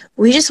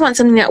 We just want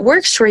something that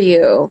works for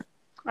you.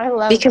 I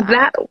love because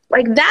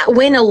that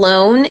win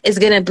alone is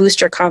going to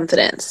boost your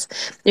confidence.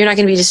 You're not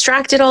going to be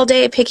distracted all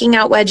day picking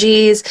out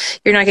wedgies.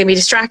 You're not going to be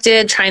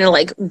distracted trying to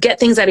like get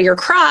things out of your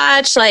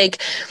crotch. Like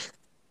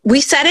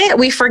we said it,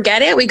 we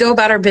forget it, we go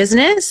about our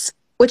business,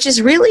 which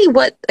is really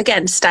what,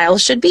 again, style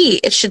should be.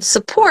 It should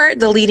support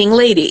the leading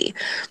lady.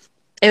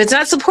 If it's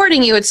not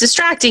supporting you, it's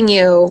distracting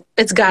you,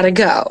 it's got to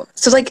go.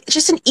 So like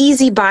just an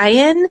easy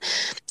buy-in,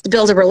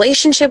 build a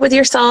relationship with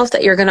yourself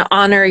that you're going to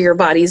honor your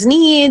body's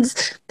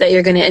needs, that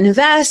you're going to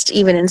invest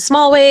even in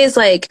small ways.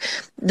 Like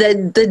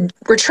the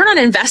return on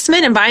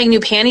investment in buying new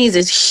panties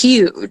is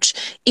huge.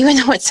 Even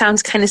though it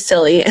sounds kind of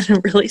silly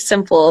and really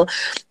simple,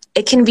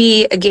 it can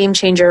be a game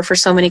changer for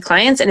so many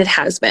clients, and it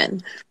has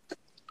been.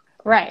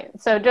 Right.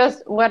 So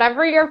just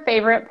whatever your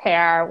favorite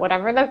pair,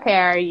 whatever the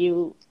pair,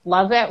 you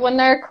love it when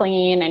they're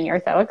clean and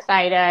you're so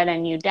excited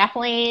and you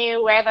definitely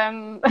wear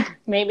them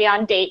maybe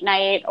on date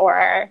night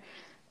or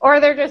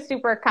they're just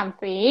super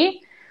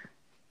comfy.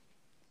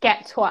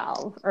 Get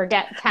 12 or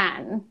get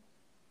 10.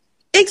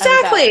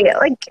 Exactly.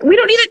 Like we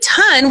don't need a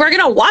ton. We're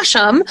going to wash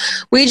them.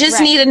 We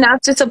just need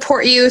enough to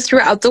support you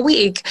throughout the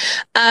week.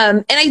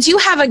 And I do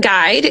have a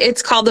guide.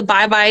 It's called the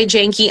Bye Bye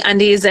Janky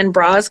Undies and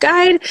Bras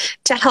Guide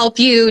to help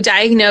you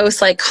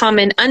diagnose like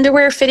common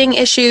underwear fitting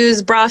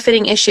issues, bra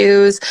fitting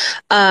issues.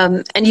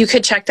 And you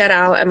could check that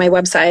out at my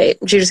website,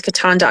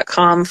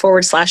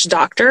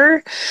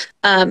 judithcaton.com/doctor.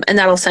 And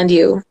that'll send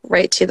you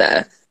right to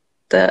the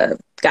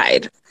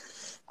guide.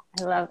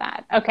 I love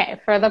that. Okay.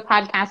 For the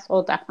podcast,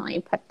 we'll definitely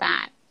put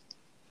that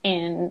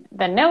in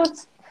the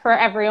notes for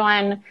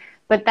everyone,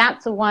 but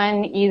that's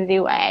one easy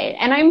way.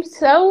 And I'm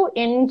so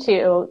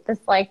into this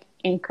like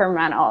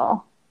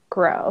incremental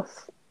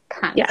growth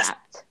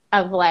concept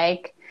of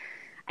like,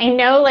 I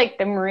know like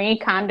the Marie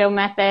Kondo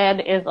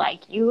method is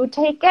like you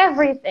take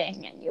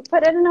everything and you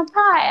put it in a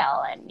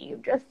pile and you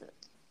just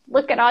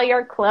look at all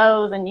your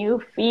clothes and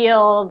you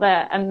feel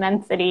the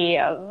immensity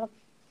of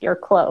your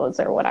clothes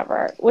or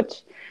whatever,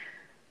 which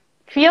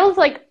feels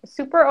like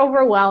super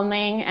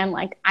overwhelming, and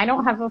like I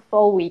don't have a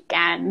full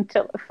weekend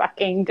to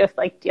fucking just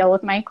like deal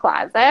with my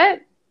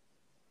closet.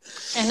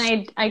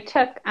 And I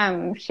took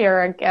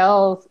Shira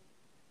Gill's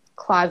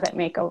closet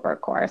makeover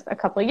course a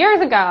couple of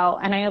years ago,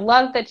 and I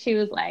love that she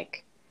was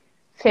like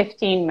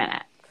 15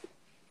 minutes.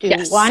 Do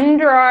Yes. one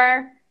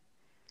drawer,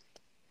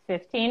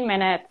 15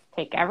 minutes,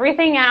 take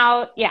everything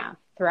out. Yeah.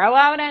 Throw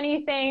out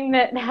anything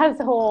that has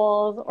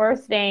holes or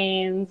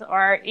stains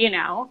or, you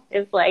know,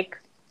 is like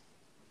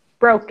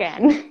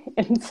broken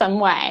in some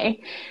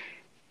way.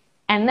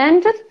 And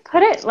then just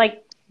put it,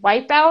 like,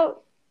 wipe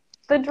out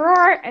the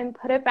drawer and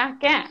put it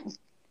back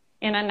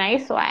in a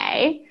nice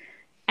way.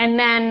 And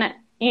then,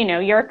 you know,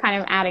 you're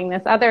kind of adding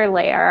this other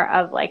layer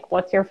of like,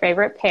 what's your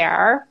favorite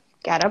pair?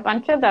 Get a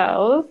bunch of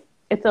those.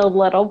 It's a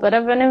little bit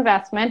of an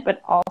investment,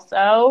 but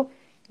also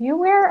you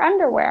wear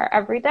underwear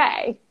every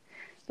day.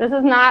 This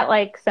is not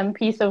like some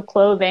piece of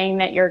clothing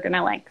that you're going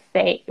to like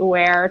say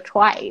wear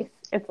twice.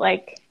 It's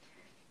like,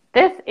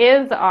 this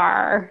is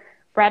our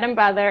bread and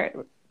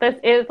butter. This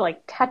is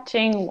like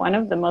touching one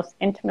of the most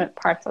intimate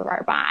parts of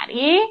our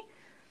body.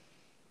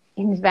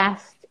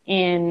 Invest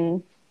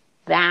in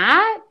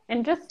that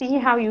and just see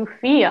how you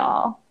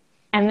feel.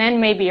 And then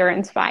maybe you're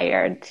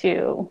inspired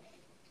to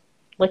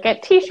look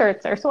at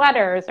t-shirts or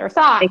sweaters or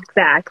socks.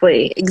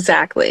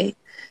 Exactly.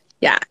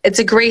 Yeah, it's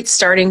a great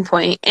starting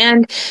point.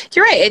 And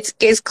you're right,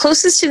 it's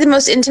closest to the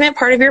most intimate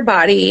part of your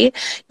body.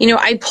 You know,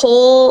 I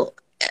poll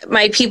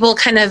my people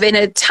kind of in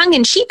a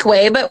tongue-in-cheek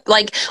way, but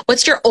like,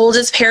 what's your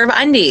oldest pair of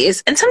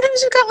undies? And sometimes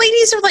we've got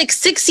ladies who are like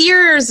 6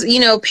 years, you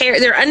know,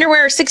 their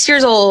underwear are 6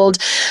 years old.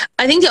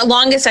 I think the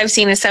longest I've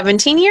seen is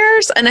 17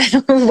 years. And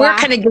we're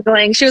kind of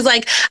giggling. She was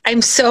like,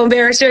 I'm so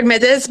embarrassed to admit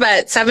this,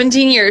 but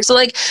 17 years. So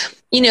like,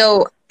 you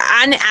know,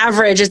 on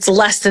average, it's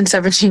less than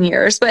 17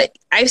 years, but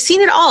I've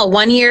seen it all,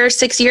 1 year,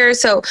 6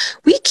 years. So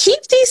we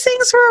keep these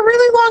things for a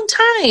really long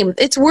time.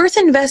 It's worth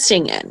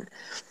investing in.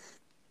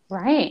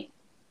 Right.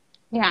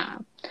 Yeah.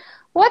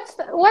 What's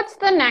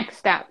the next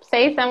step?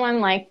 Say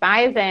someone like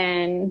buys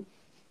in,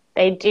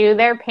 they do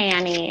their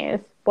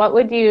panties. What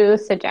would you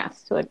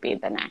suggest would be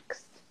the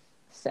next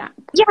step?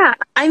 Yeah.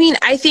 I mean,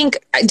 I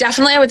think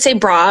definitely I would say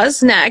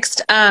bras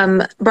next.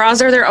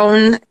 Bras are their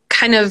own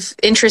kind of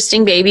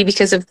interesting baby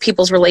because of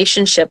people's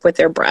relationship with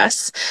their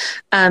breasts.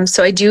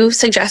 So I do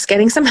suggest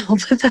getting some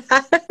help with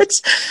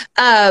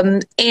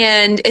that.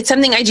 And it's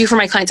something I do for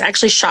my clients. I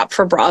actually shop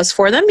for bras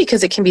for them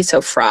because it can be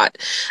so fraught.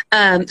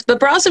 But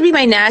bras would be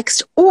my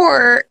next.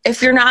 Or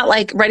if you're not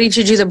like ready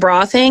to do the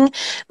bra thing,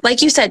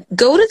 like you said,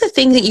 go to the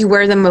thing that you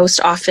wear the most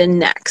often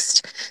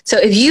next. So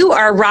if you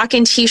are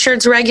rocking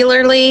t-shirts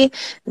regularly,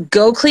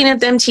 go clean up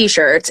them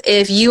t-shirts.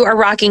 If you are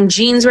rocking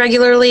jeans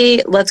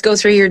regularly, let's go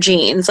through your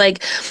jeans.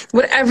 Like,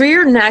 whatever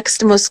your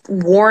next most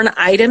worn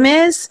item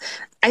is,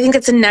 I think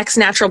it's the next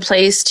natural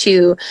place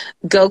to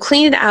go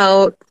clean it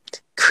out,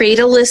 create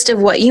a list of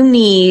what you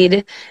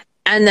need,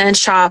 and then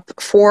shop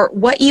for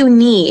what you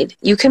need.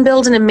 You can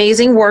build an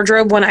amazing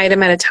wardrobe one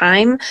item at a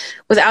time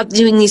without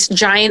doing these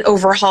giant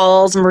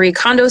overhauls, Marie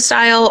Kondo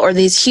style, or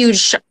these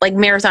huge like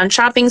marathon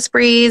shopping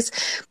sprees.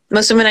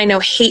 Most women I know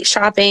hate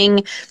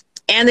shopping,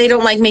 and they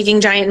don't like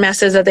making giant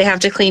messes that they have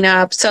to clean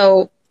up.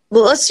 So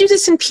let's do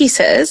this in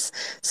pieces,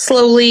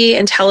 slowly,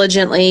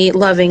 intelligently,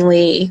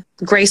 lovingly,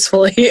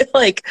 gracefully.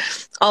 Like,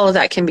 all of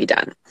that can be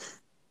done.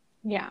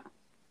 Yeah,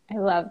 I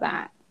love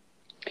that.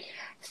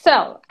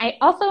 So I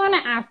also want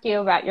to ask you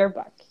about your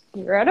book.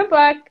 You wrote a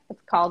book.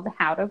 It's called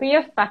How to Be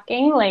a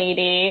Fucking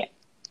Lady.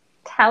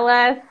 Tell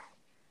us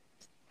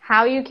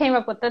how you came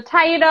up with the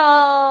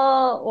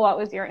title. What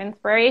was your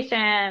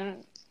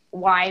inspiration?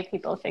 Why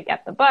people should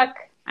get the book.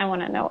 I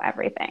want to know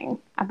everything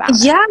about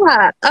it.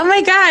 Yeah. Oh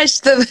my gosh.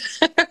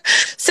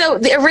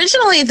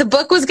 Originally the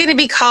book was going to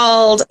be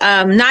called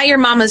Not Your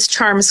Mama's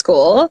Charm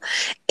School.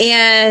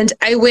 And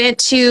I went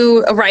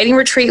to a writing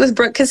retreat with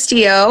Brooke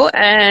Castillo,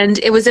 and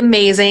it was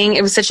amazing.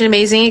 It was such an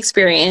amazing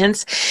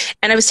experience.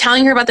 And I was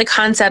telling her about the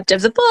concept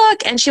of the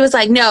book, and she was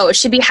like, no, it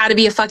should be How to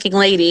Be a Fucking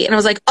Lady. And I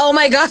was like, oh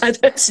my God,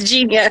 that's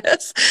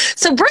genius.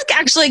 So Brooke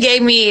actually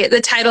gave me the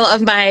title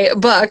of my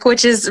book,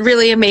 which is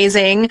really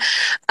amazing.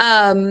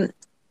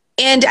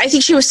 And I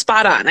think she was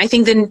spot on. I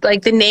think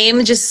the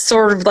name just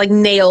sort of like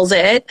nails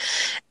it.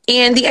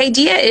 And the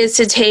idea is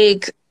to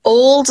take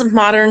old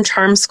modern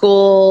charm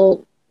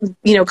school,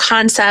 you know,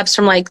 concepts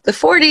from like the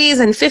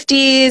 40s and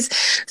 50s,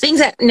 things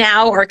that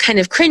now are kind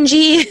of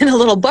cringy and a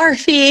little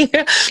barfy,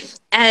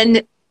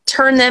 and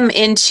turn them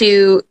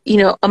into, you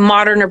know, a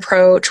modern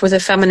approach with a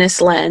feminist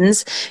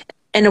lens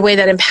in a way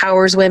that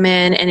empowers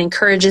women and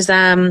encourages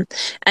them.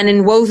 And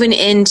then woven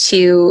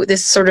into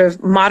this sort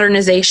of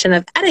modernization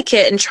of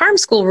etiquette and charm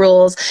school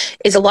rules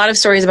is a lot of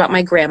stories about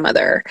my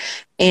grandmother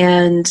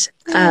and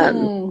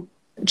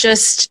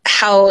just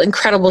how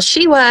incredible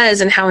she was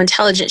and how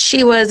intelligent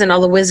she was and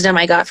all the wisdom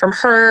I got from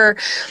her.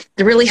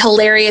 The really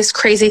hilarious,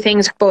 crazy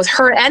things both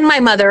her and my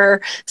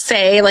mother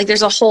say. Like,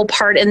 there's a whole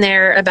part in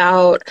there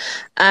about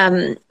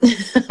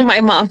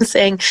my mom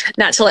saying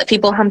not to let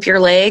people hump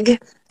your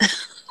leg.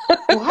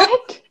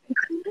 What?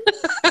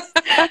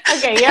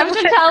 Okay, you have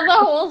to tell the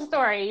whole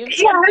story.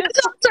 Yeah,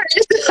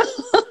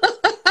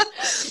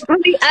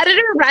 when the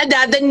editor read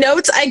that, the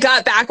notes I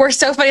got back were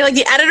so funny. Like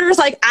the editor was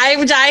like,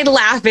 I've died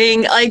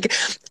laughing. Like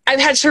I've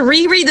had to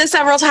reread this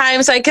several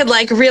times so I could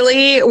like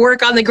really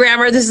work on the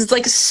grammar. This is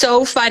like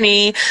so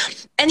funny.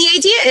 And the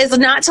idea is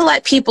not to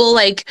let people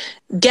like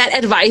get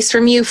advice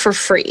from you for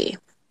free.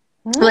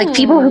 Like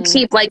people who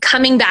keep like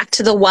coming back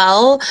to the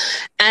well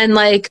and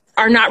like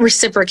are not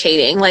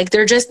reciprocating. Like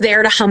they're just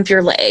there to hump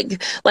your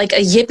leg. Like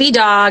a yippy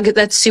dog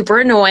that's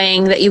super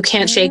annoying that you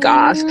can't shake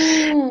off.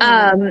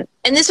 And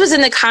this was in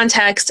the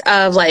context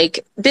of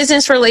like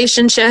business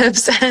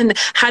relationships and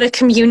how to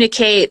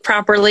communicate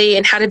properly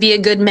and how to be a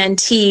good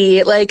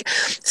mentee. Like,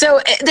 so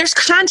there's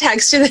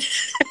context to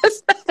this.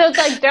 So it's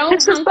like,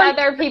 don't hump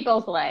other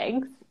people's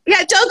legs.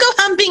 Yeah, don't go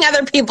humping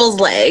other people's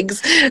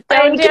legs. So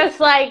just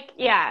like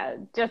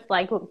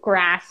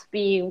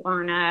graspy,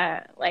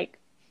 wanna like,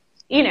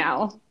 you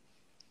know,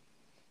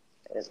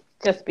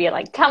 just be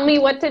like, tell me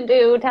what to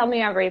do, tell me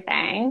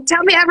everything.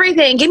 Tell me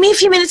everything. Give me a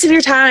few minutes of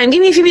your time.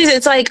 Give me a few minutes.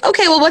 It's like,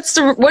 okay, well, what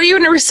are you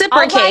going to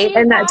reciprocate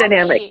in that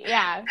dynamic?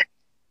 Yeah.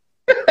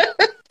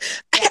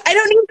 I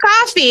don't need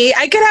coffee.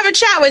 I could have a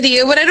chat with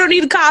you, but I don't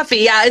need coffee.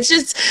 Yeah, it's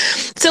just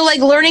so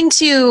like learning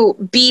to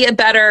be a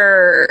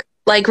better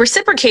like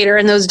reciprocator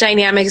in those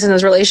dynamics and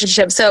those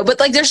relationships. So, but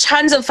like there's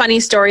tons of funny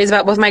stories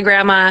about both my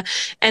grandma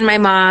and my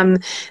mom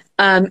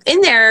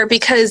in there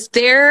because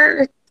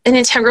they're an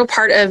integral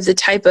part of the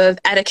type of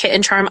etiquette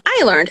and charm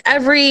I learned.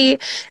 Every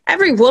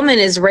woman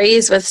is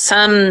raised with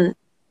some,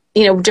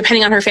 you know,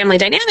 depending on her family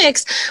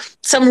dynamics,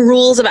 some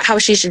rules about how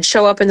she should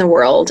show up in the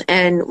world.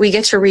 And we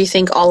get to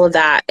rethink all of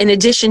that in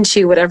addition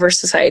to whatever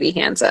society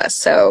hands us.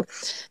 So,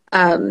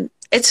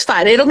 it's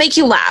fun. It'll make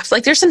you laugh.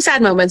 Like there's some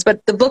sad moments,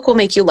 but the book will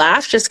make you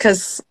laugh just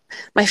because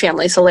my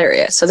family's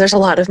hilarious. So there's a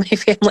lot of my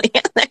family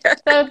in there.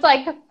 So it's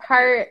like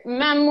part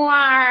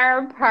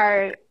memoir,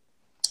 part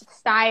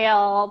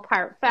style,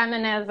 part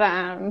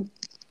feminism,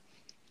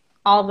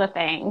 all the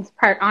things,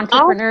 part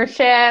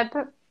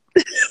entrepreneurship.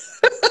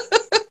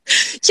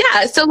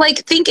 Yeah. So like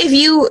think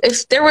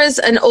if there was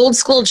an old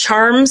school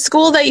charm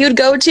school that you'd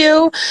go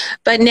to,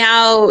 but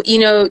now, you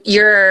know,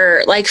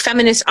 your like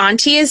feminist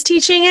auntie is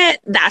teaching it.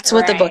 That's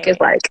what the book is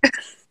like.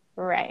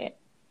 Right.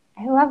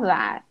 I love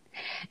that.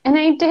 And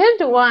I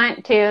did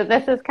want to,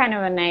 this is kind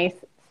of a nice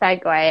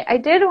segue. I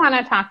did want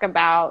to talk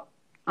about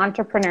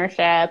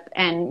entrepreneurship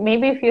and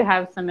maybe if you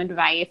have some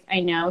advice.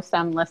 I know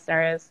some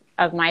listeners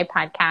of my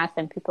podcast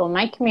and people in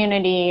my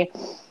community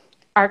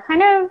are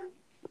kind of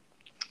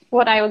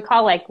what I would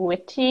call like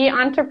witchy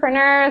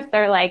entrepreneurs.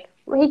 They're like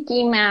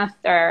Reiki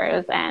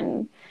masters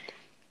and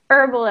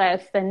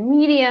herbalists and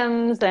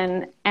mediums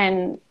and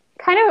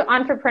kind of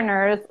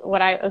entrepreneurs, what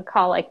I would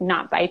call like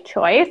not by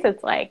choice.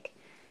 It's like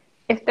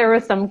if there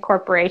was some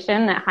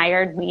corporation that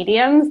hired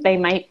mediums, they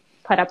might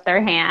put up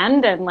their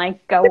hand and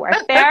like go work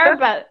there.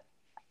 But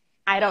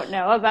I don't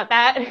know about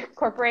that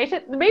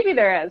corporation. Maybe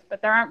there is,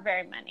 but there aren't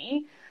very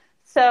many.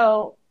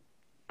 So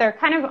they're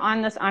kind of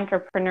on this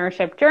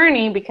entrepreneurship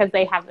journey because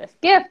they have this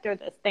gift or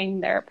this thing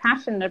they're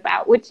passionate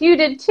about, which you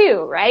did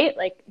too, right?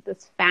 Like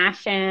this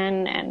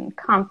fashion and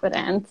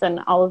confidence and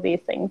all of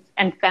these things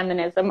and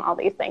feminism, all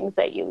these things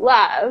that you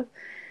love.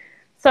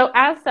 So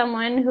as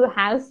someone who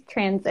has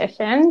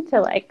transitioned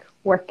to like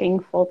working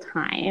full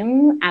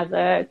time as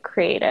a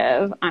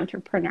creative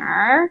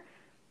entrepreneur,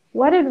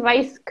 what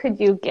advice could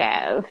you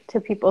give to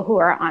people who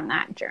are on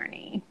that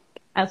journey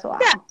as well?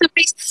 Yeah, so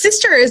my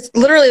sister is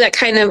literally that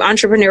kind of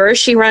entrepreneur.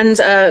 She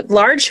runs a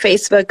large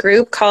Facebook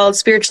group called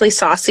Spiritually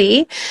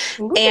Saucy.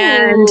 Ooh.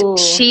 And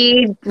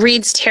she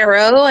reads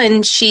tarot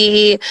and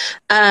she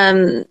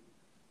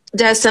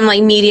does some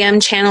like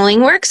medium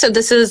channeling work. So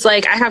this is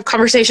like, I have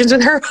conversations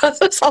with her about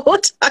this all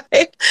the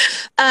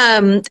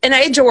time. And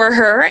I adore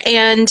her.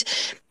 And,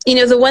 you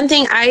know, the one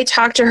thing I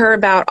talk to her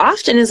about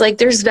often is like,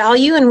 there's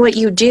value in what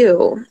you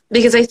do.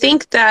 Because I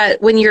think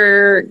that when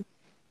you're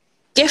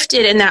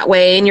gifted in that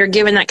way and you're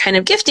given that kind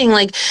of gifting,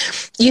 like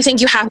you think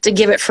you have to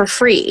give it for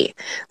free.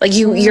 Like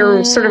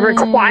you're sort of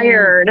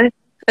required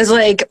as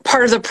like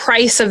part of the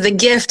price of the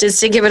gift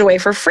is to give it away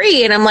for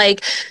free. And I'm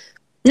like,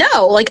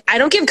 no, like I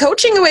don't give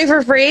coaching away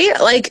for free.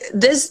 Like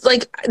this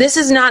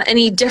is not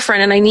any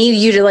different. And I need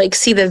you to like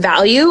see the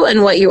value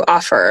in what you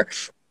offer.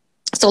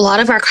 So a lot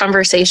of our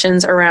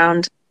conversations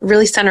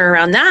really center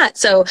around that.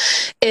 So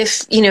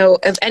if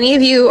any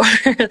of you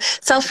are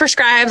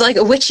self-prescribed, like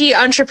a witchy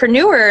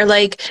entrepreneur,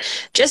 like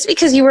just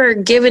because you were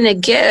given a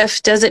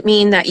gift doesn't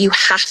mean that you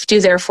have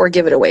to therefore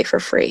give it away for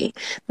free.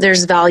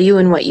 There's value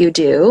in what you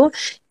do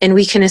and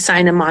we can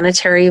assign a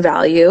monetary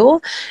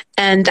value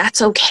and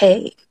that's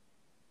okay.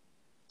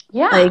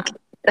 Yeah.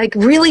 Like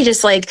really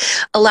just like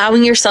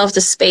allowing yourself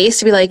the space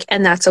to be like,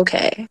 and that's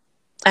okay.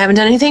 I haven't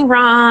done anything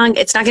wrong.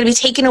 It's not going to be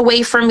taken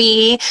away from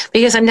me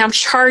because I'm now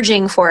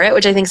charging for it,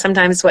 which I think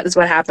sometimes is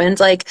what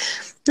happens. Like,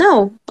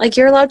 no, like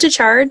you're allowed to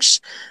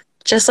charge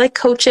just like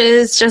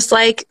coaches, just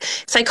like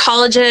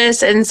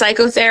psychologists and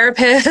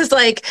psychotherapists.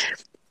 Like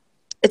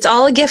it's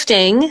all a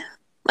gifting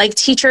Like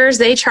teachers,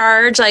 they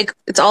charge, like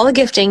it's all a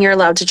gifting. You're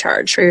allowed to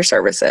charge for your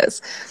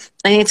services.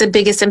 I think it's the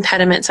biggest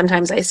impediment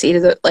sometimes I see to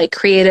the like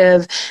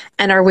creative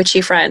and our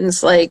witchy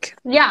friends. Like,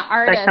 yeah,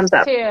 that comes artists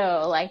up.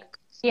 too. Like,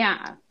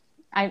 yeah,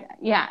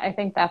 I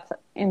think that's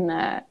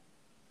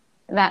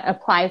that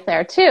applies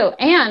there too.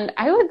 And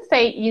I would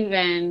say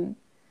even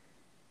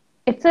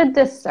it's a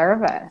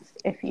disservice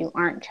if you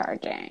aren't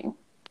charging,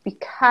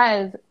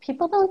 because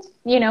people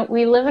don't,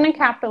 we live in a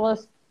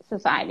capitalist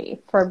society,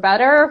 for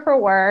better or for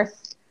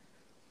worse.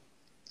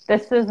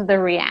 This is the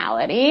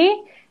reality.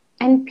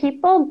 And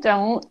people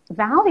don't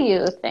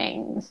value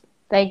things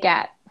they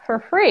get for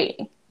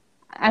free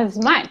as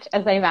much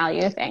as they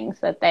value things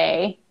that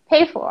they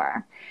pay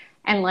for.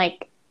 And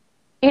like,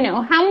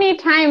 how many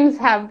times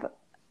have,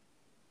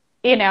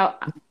 I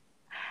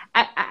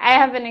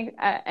have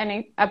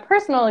a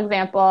personal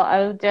example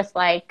of just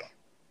like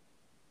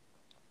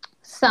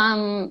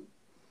some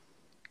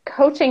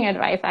coaching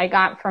advice I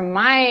got from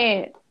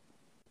my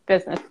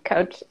business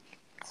coach,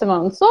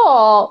 Simone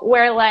Soul,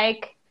 where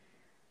like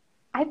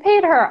I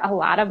paid her a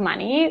lot of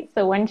money.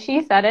 So when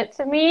she said it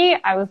to me,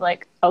 I was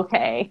like,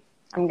 okay,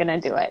 I'm going to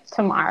do it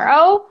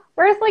tomorrow.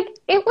 Whereas like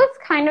it was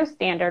kind of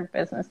standard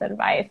business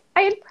advice.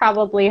 I had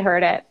probably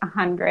heard it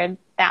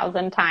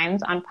 100,000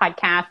 times on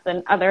podcasts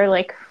and other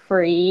like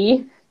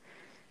free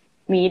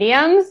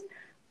mediums.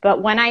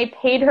 But when I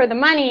paid her the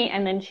money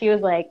and then she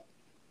was like,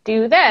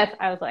 do this,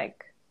 I was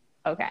like,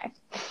 okay.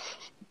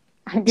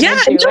 I'm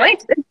gonna do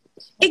it.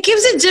 It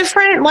gives a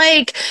different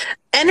like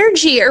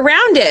energy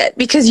around it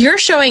because you're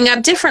showing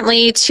up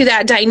differently to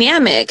that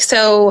dynamic.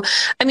 So,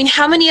 I mean,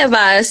 how many of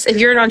us, if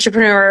you're an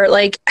entrepreneur,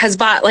 like has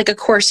bought like a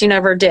course you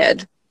never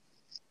did?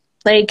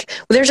 Like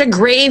there's a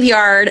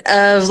graveyard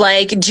of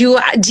like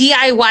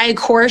DIY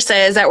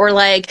courses that were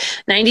like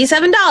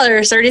 $97,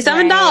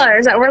 $37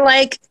 right. That were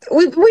like,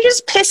 we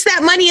just pissed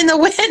that money in the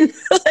wind.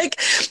 Like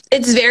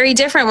it's very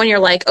different when you're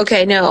like,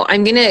 okay, no,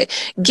 I'm going to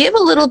give a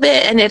little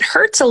bit and it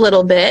hurts a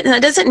little bit. And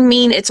that doesn't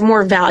mean it's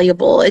more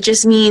valuable. It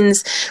just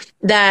means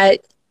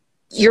that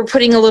you're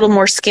putting a little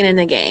more skin in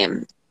the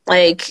game.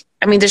 Like,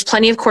 I mean, there's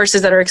plenty of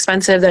courses that are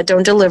expensive that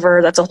don't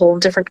deliver. That's a whole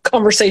different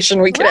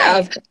conversation we could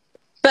have.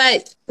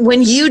 But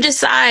when you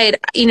decide,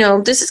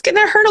 this is going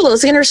to hurt a little,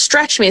 it's going to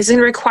stretch me, it's going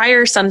to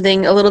require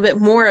something a little bit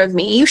more of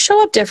me, you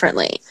show up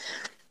differently.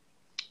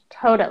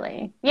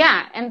 Totally.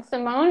 Yeah. And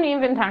Simone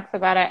even talks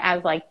about it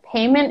as like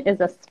payment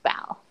is a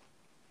spell.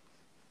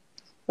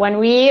 When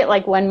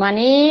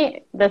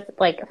money, this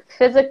like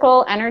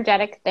physical,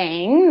 energetic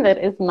thing that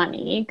is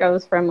money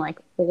goes from like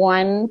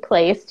one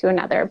place to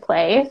another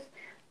place,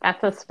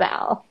 that's a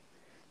spell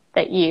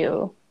that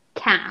you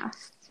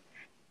cast.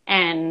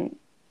 And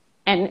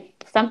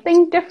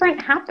something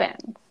different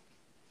happens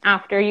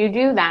after you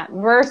do that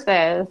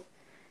versus,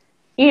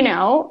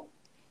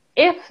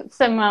 if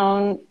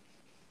Simone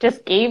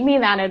just gave me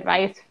that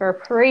advice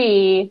for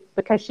free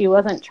because she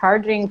wasn't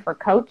charging for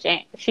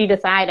coaching, she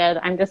decided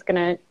I'm just going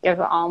to give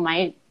all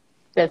my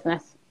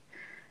business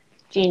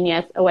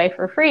genius away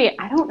for free.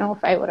 I don't know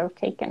if I would have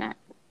taken it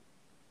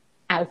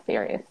as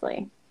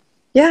seriously.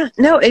 Yeah,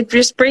 no, it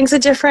just brings you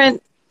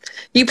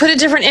put a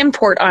different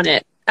import on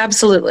it.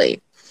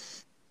 Absolutely.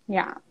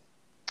 Yeah.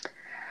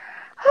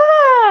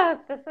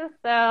 This is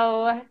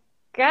so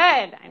good.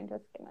 I'm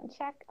just going to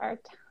check our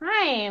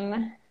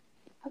time.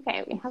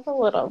 Okay, we have a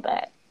little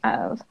bit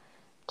of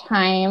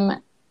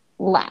time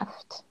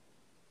left.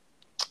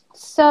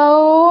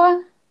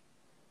 So,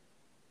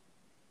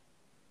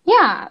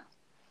 yeah.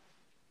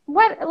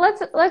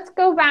 Let's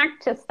go back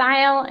to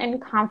style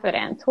and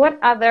confidence. What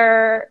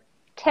other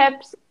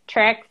tips,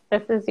 tricks?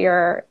 This is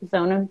your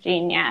zone of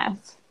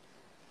genius.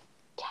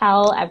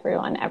 Tell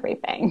everyone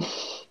everything.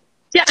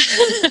 Yeah,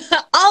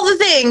 all the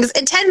things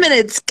in 10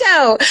 minutes,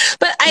 go.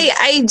 But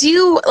I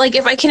do, like,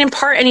 if I can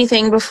impart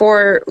anything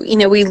before,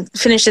 we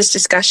finish this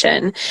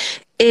discussion,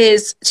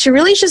 is to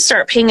really just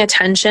start paying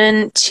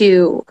attention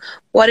to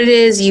what it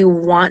is you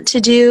want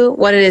to do,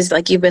 what it is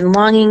like you've been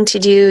longing to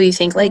do. You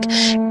think like,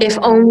 if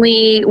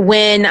only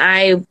when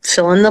I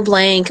fill in the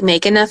blank,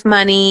 make enough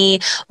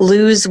money,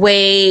 lose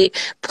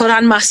weight, put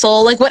on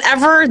muscle, like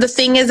whatever the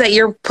thing is that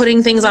you're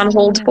putting things on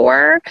hold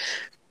for,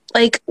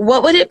 like,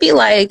 what would it be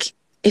like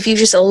if you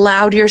just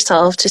allowed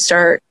yourself to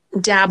start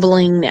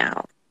dabbling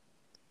now?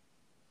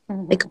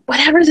 Like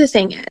whatever the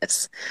thing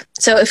is.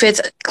 So if it's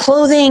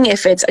clothing,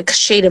 if it's a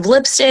shade of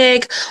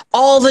lipstick,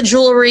 all the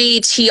jewelry,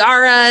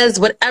 tiaras,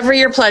 whatever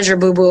your pleasure,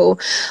 boo-boo.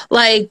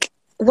 Like,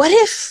 what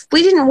if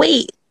we didn't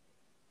wait?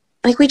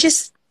 Like we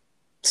just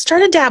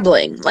started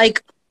dabbling.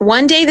 Like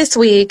one day this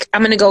week,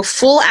 I'm going to go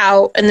full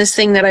out in this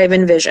thing that I've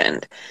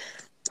envisioned.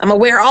 I'm going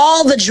to wear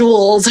all the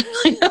jewels,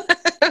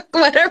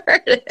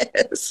 whatever it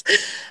is.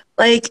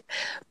 Like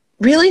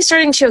really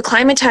starting to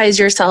acclimatize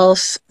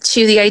yourself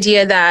to the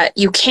idea that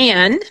you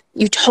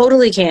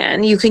totally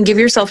can, you can give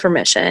yourself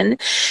permission.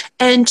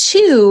 And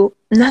two,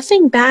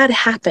 nothing bad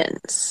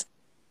happens.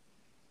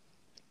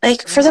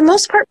 Like for the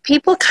most part,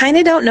 people kind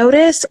of don't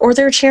notice or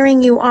they're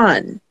cheering you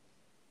on.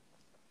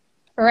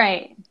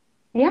 Right.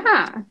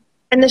 Yeah.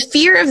 And the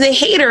fear of the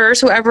haters,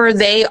 whoever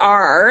they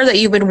are that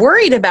you've been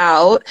worried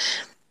about,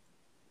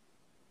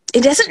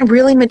 it doesn't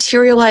really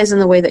materialize in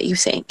the way that you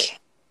think.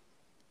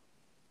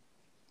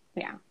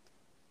 Yeah.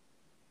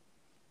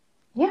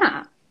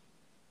 Yeah.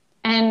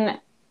 And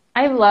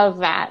I love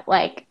that.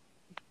 Like,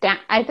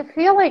 I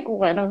feel like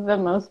one of the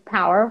most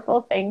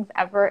powerful things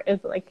ever is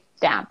like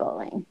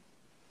dabbling.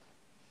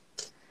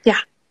 Yeah.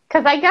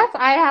 Because I guess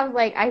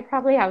I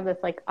probably have this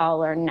like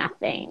all or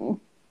nothing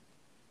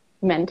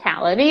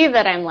mentality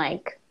that I'm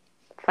like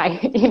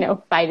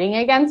fighting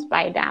against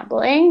by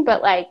dabbling.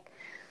 But like,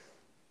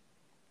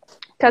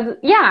 because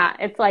yeah,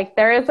 it's like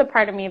there is a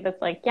part of me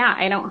that's like, yeah,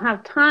 I don't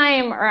have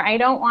time or I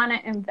don't want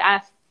to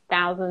invest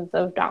thousands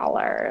of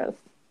dollars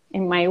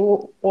in my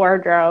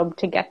wardrobe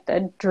to get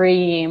the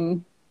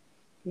dream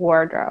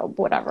wardrobe,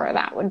 whatever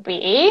that would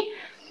be.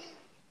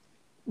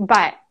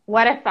 But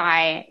what if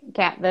I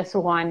get this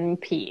one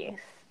piece?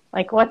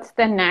 Like, what's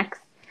the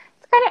next?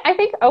 It's kind of, I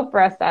think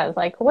Oprah says,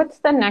 like, what's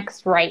the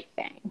next right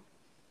thing?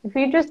 If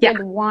you just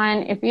did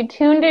one, if you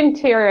tuned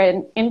into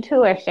your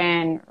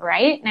intuition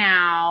right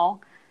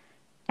now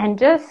and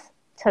just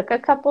took a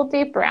couple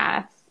deep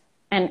breaths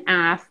and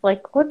asked,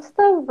 like, what's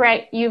the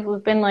right,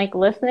 you've been like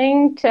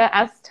listening to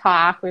us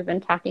talk. We've been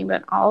talking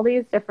about all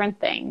these different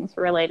things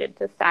related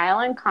to style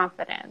and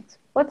confidence.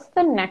 What's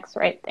the next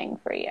right thing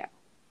for you?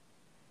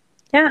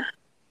 Yeah.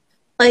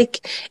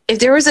 Like if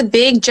there was a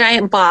big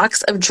giant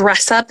box of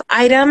dress up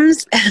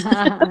items,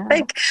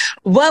 like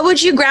what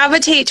would you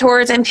gravitate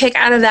towards and pick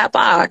out of that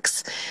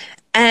box?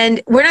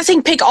 And we're not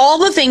saying pick all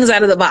the things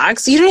out of the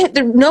box. You don't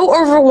have, no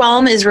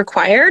overwhelm is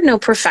required. No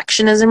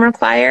perfectionism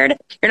required.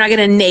 You're not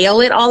going to nail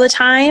it all the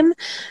time.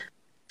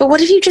 But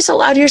what if you just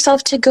allowed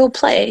yourself to go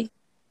play?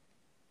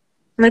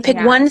 I'm going to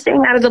pick one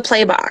thing out of the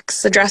play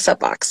box, the dress up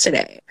box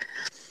today.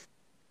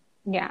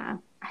 Yeah,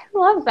 I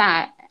love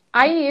that.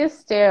 I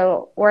used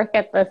to work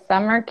at the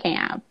summer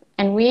camp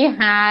and we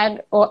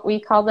had what we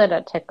called it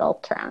a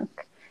tickle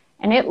trunk.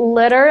 And it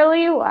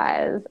literally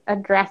was a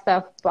dress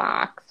up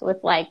box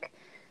with like,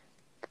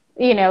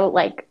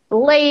 like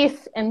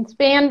lace and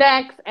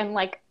spandex and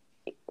like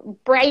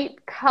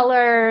bright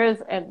colors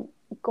and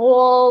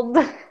gold.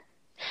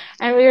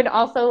 And we would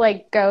also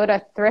like go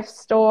to thrift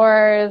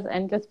stores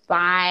and just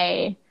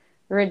buy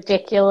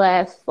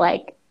ridiculous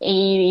like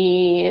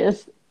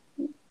 80s,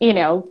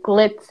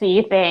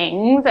 glitzy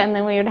things. And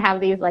then we would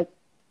have these like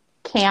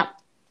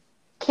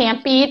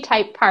campy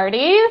type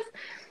parties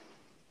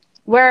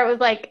where it was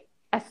like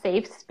a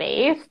safe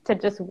space to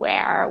just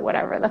wear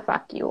whatever the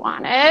fuck you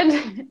wanted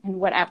and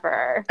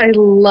whatever. I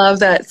love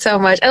that so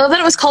much. I love that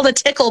it was called a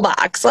tickle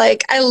box.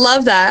 Like, I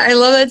love that. I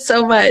love that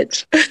so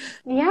much.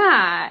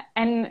 Yeah.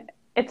 And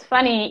it's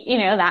funny,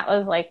 that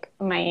was like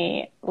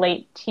my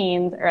late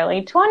teens,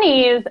 early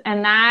 20s.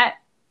 And that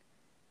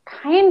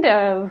kind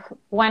of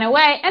went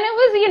away. And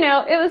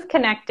it was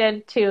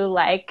connected to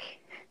like,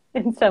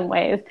 in some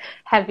ways,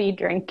 heavy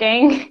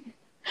drinking,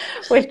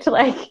 which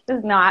like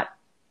is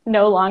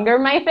no longer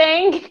my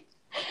thing.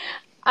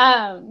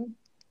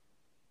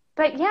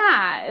 But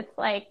yeah, it's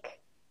like,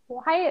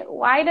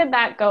 why did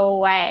that go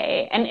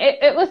away? And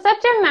it was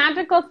such a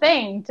magical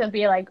thing to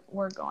be like,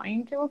 we're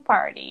going to a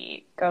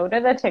party, go to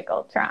the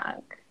tickle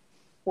trunk,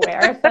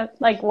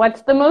 like,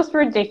 what's the most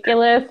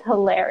ridiculous,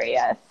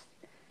 hilarious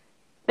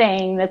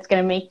thing that's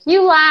going to make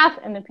you laugh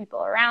and the people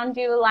around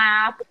you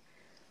laugh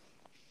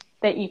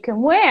that you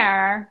can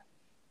wear.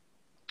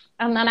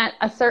 And then at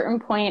a certain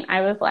point,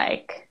 I was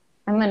like,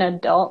 I'm an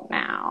adult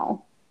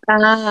now.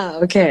 Ah,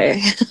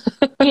 okay.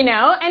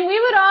 And we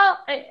would all,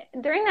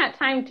 during that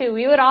time too,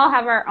 we would all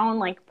have our own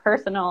like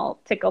personal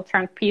tickle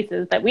trunk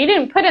pieces that we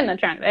didn't put in the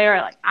trunk. They were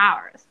like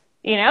ours,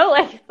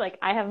 like, it's like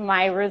I have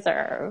my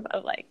reserve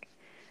of like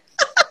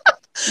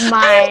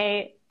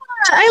my.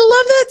 I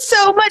love that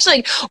so much.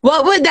 Like,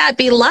 what would that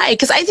be like?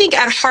 Because I think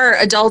at heart,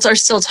 adults are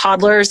still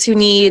toddlers who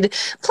need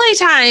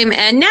playtime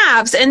and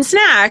naps and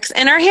snacks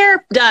and our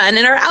hair done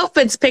and our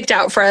outfits picked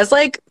out for us.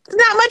 Like,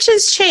 not much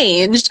has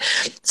changed.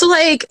 So,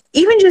 like,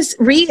 even just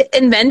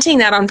reinventing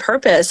that on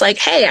purpose. Like,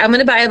 hey, I'm going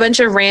to buy a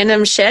bunch of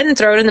random shit and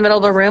throw it in the middle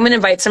of a room and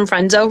invite some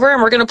friends over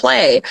and we're going to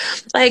play.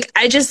 Like,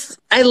 I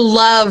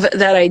love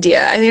that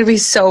idea. I think it'd be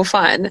so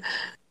fun.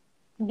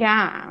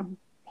 Yeah.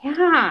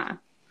 Yeah.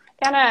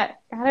 Gotta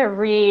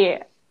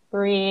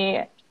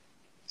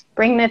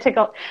bring the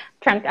tickle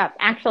trunk up.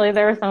 Actually,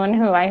 there was someone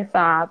who I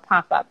saw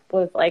pop up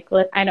was like,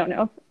 I don't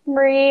know,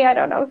 Marie, I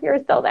don't know if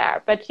you're still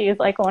there, but she's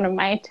like one of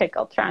my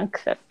tickle trunk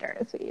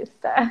sisters. We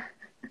used to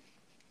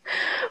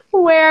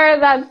wear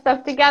that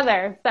stuff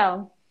together.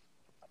 So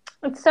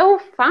it's so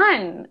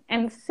fun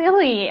and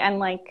silly and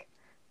like,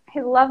 I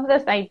love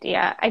this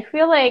idea. I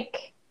feel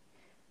like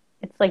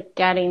it's like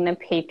getting the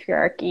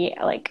patriarchy,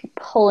 like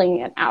pulling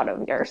it out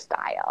of your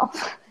style.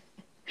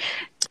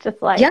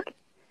 Just like,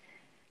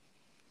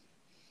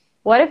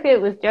 what if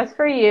it was just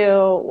for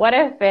you? What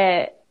if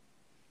it,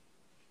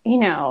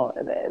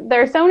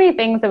 there's so many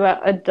things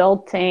about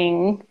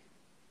adulting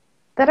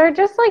that are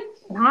just like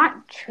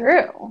not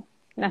true.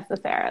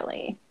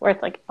 necessarily, where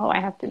it's like, oh, I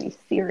have to be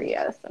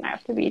serious and I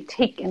have to be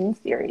taken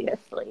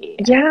seriously.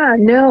 Yeah,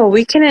 no,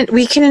 we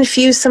can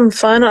infuse some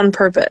fun on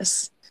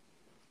purpose.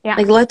 Yeah.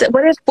 Like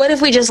what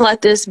if we just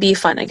let this be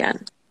fun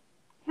again?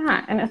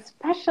 Yeah, and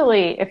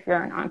especially if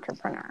you're an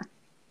entrepreneur.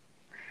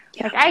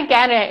 Yeah. Like, I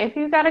get it. If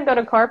you got to go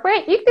to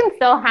corporate, you can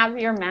still have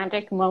your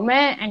magic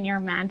moment and your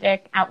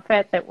magic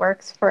outfit that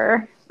works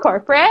for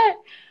corporate.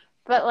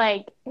 But,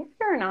 like, if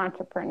you're an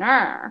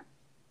entrepreneur,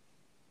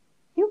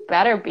 you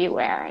better be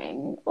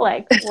wearing,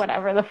 like,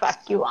 whatever the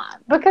fuck you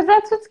want. Because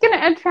that's what's going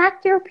to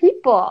attract your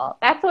people.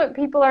 That's what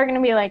people are going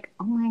to be like,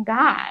 oh, my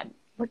God,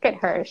 look at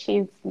her.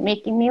 She's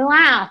making me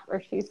laugh.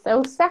 Or she's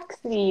so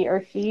sexy.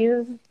 Or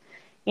she's,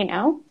 you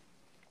know.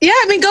 Yeah,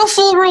 I mean, go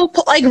full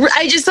RuPaul. Like,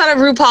 I just thought of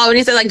RuPaul when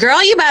he said, like,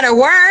 girl, you better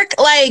work.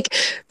 Like,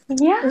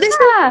 yeah, this is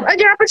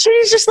your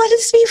opportunity. Just let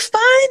this be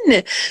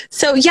fun.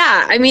 So,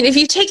 yeah, I mean, if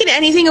you've taken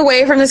anything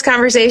away from this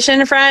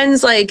conversation,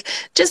 friends, like,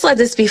 just let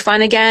this be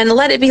fun again.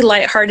 Let it be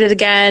lighthearted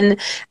again.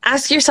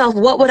 Ask yourself,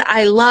 what would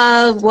I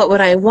love? What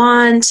would I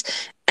want?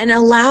 And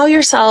allow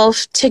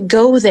yourself to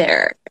go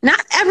there. Not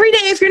every day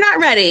if you're not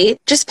ready.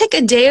 Just pick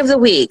a day of the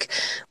week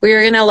where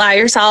you're going to allow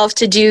yourself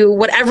to do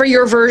whatever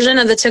your version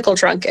of the tickle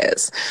trunk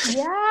is.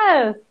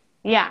 Yes.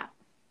 Yeah.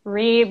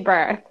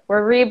 Rebirth.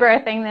 We're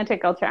rebirthing the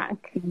tickle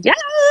trunk.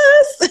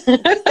 Yes.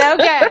 So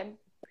good.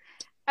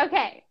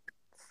 Okay.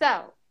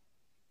 So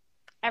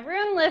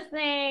everyone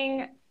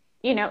listening,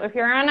 you know, if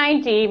you're on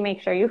IG,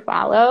 make sure you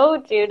follow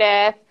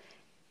Judith.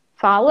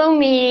 Follow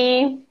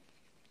me.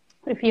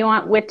 If you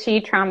want witchy,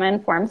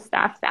 trauma-informed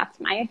stuff, that's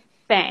my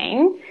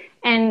thing.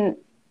 And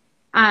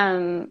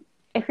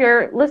if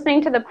you're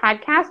listening to the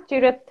podcast,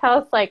 Judith, tell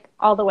us, like,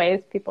 all the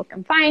ways people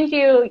can find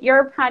you,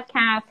 your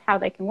podcast, how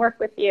they can work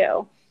with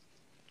you.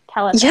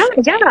 Tell us. Yeah,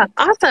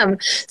 awesome.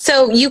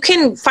 So you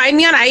can find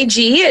me on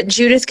IG at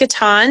Judith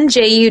Gaton,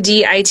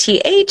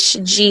 JUDITH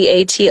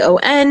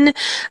GATON.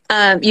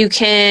 You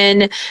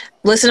can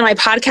listen to my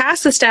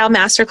podcast, the Style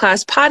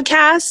Masterclass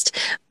podcast,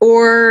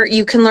 or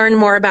you can learn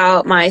more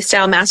about my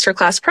Style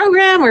Masterclass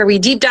program where we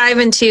deep dive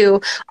into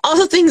all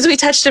the things we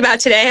touched about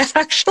today,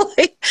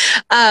 actually.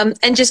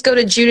 And just go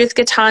to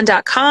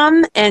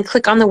judithgaton.com and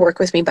click on the Work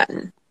With Me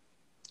button.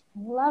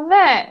 Love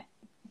it.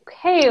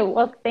 Okay,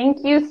 well,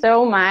 thank you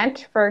so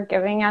much for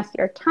giving us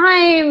your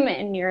time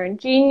and your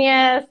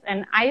genius.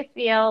 And I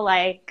feel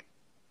like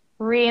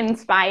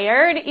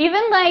re-inspired.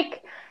 Even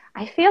like,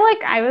 I feel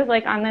like I was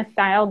like on this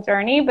style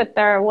journey, but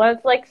there was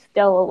like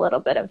still a little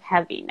bit of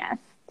heaviness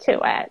to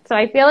it. So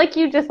I feel like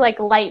you just like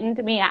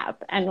lightened me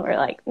up and we're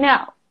like,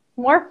 no,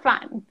 more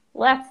fun,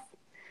 less.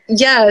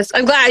 Yes,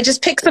 I'm glad I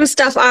just picked some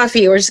stuff off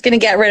you. We're just going to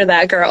get rid of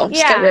that, girl.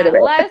 Just get rid of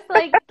it. Less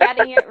like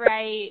getting it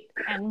right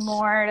and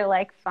more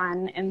like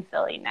fun and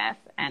silliness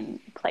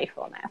and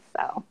playfulness.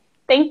 So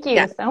thank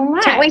you so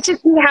much. Can't wait to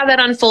see how that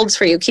unfolds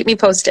for you. Keep me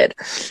posted.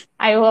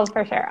 I will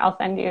for sure. I'll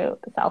send you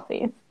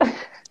selfies. All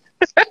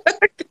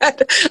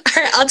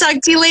right, I'll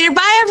talk to you later.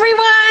 Bye,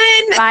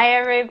 everyone. Bye,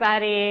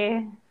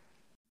 everybody.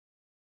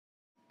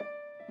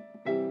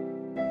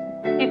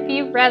 If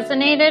you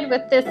resonated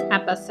with this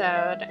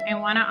episode, I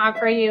want to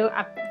offer you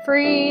a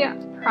free,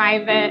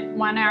 private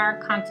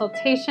 1-hour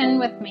consultation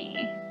with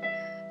me.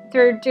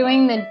 Through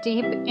doing the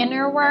deep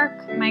inner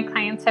work, my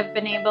clients have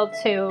been able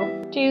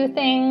to do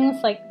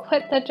things like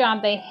quit the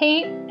job they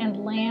hate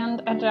and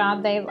land a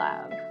job they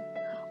love,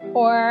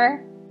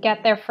 or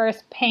get their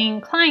first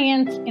paying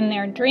clients in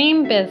their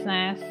dream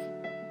business,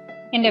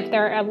 and if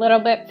they're a little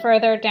bit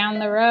further down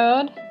the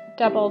road,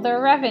 double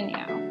their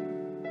revenue.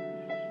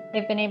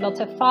 They've been able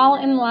to fall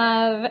in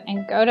love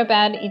and go to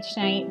bed each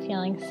night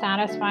feeling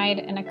satisfied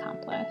and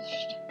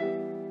accomplished.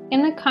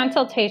 In the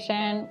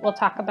consultation, we'll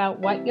talk about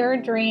what your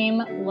dream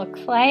looks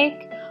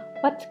like,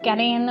 what's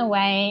getting in the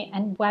way,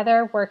 and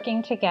whether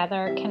working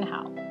together can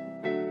help.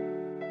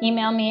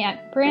 Email me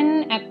at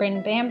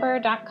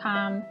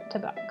bryn@brynbamber.com to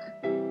book.